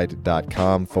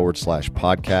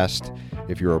investorfieldguide.com/podcast.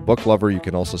 If you're a book lover, you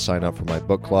can also sign up for my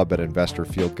book club at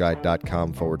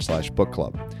investorfieldguide.com/book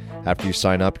club. After you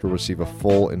sign up, you'll receive a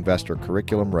full investor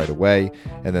curriculum right away,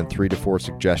 and then 3 to 4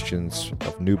 suggestions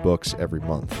of new books every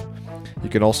month. You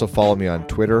can also follow me on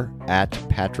Twitter at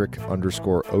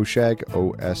Patrick_Oshag,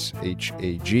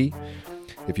 OSHAG.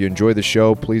 If you enjoy the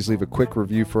show, please leave a quick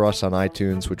review for us on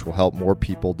iTunes, which will help more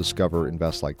people discover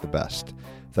Invest Like the Best.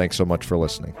 Thanks so much for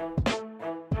listening.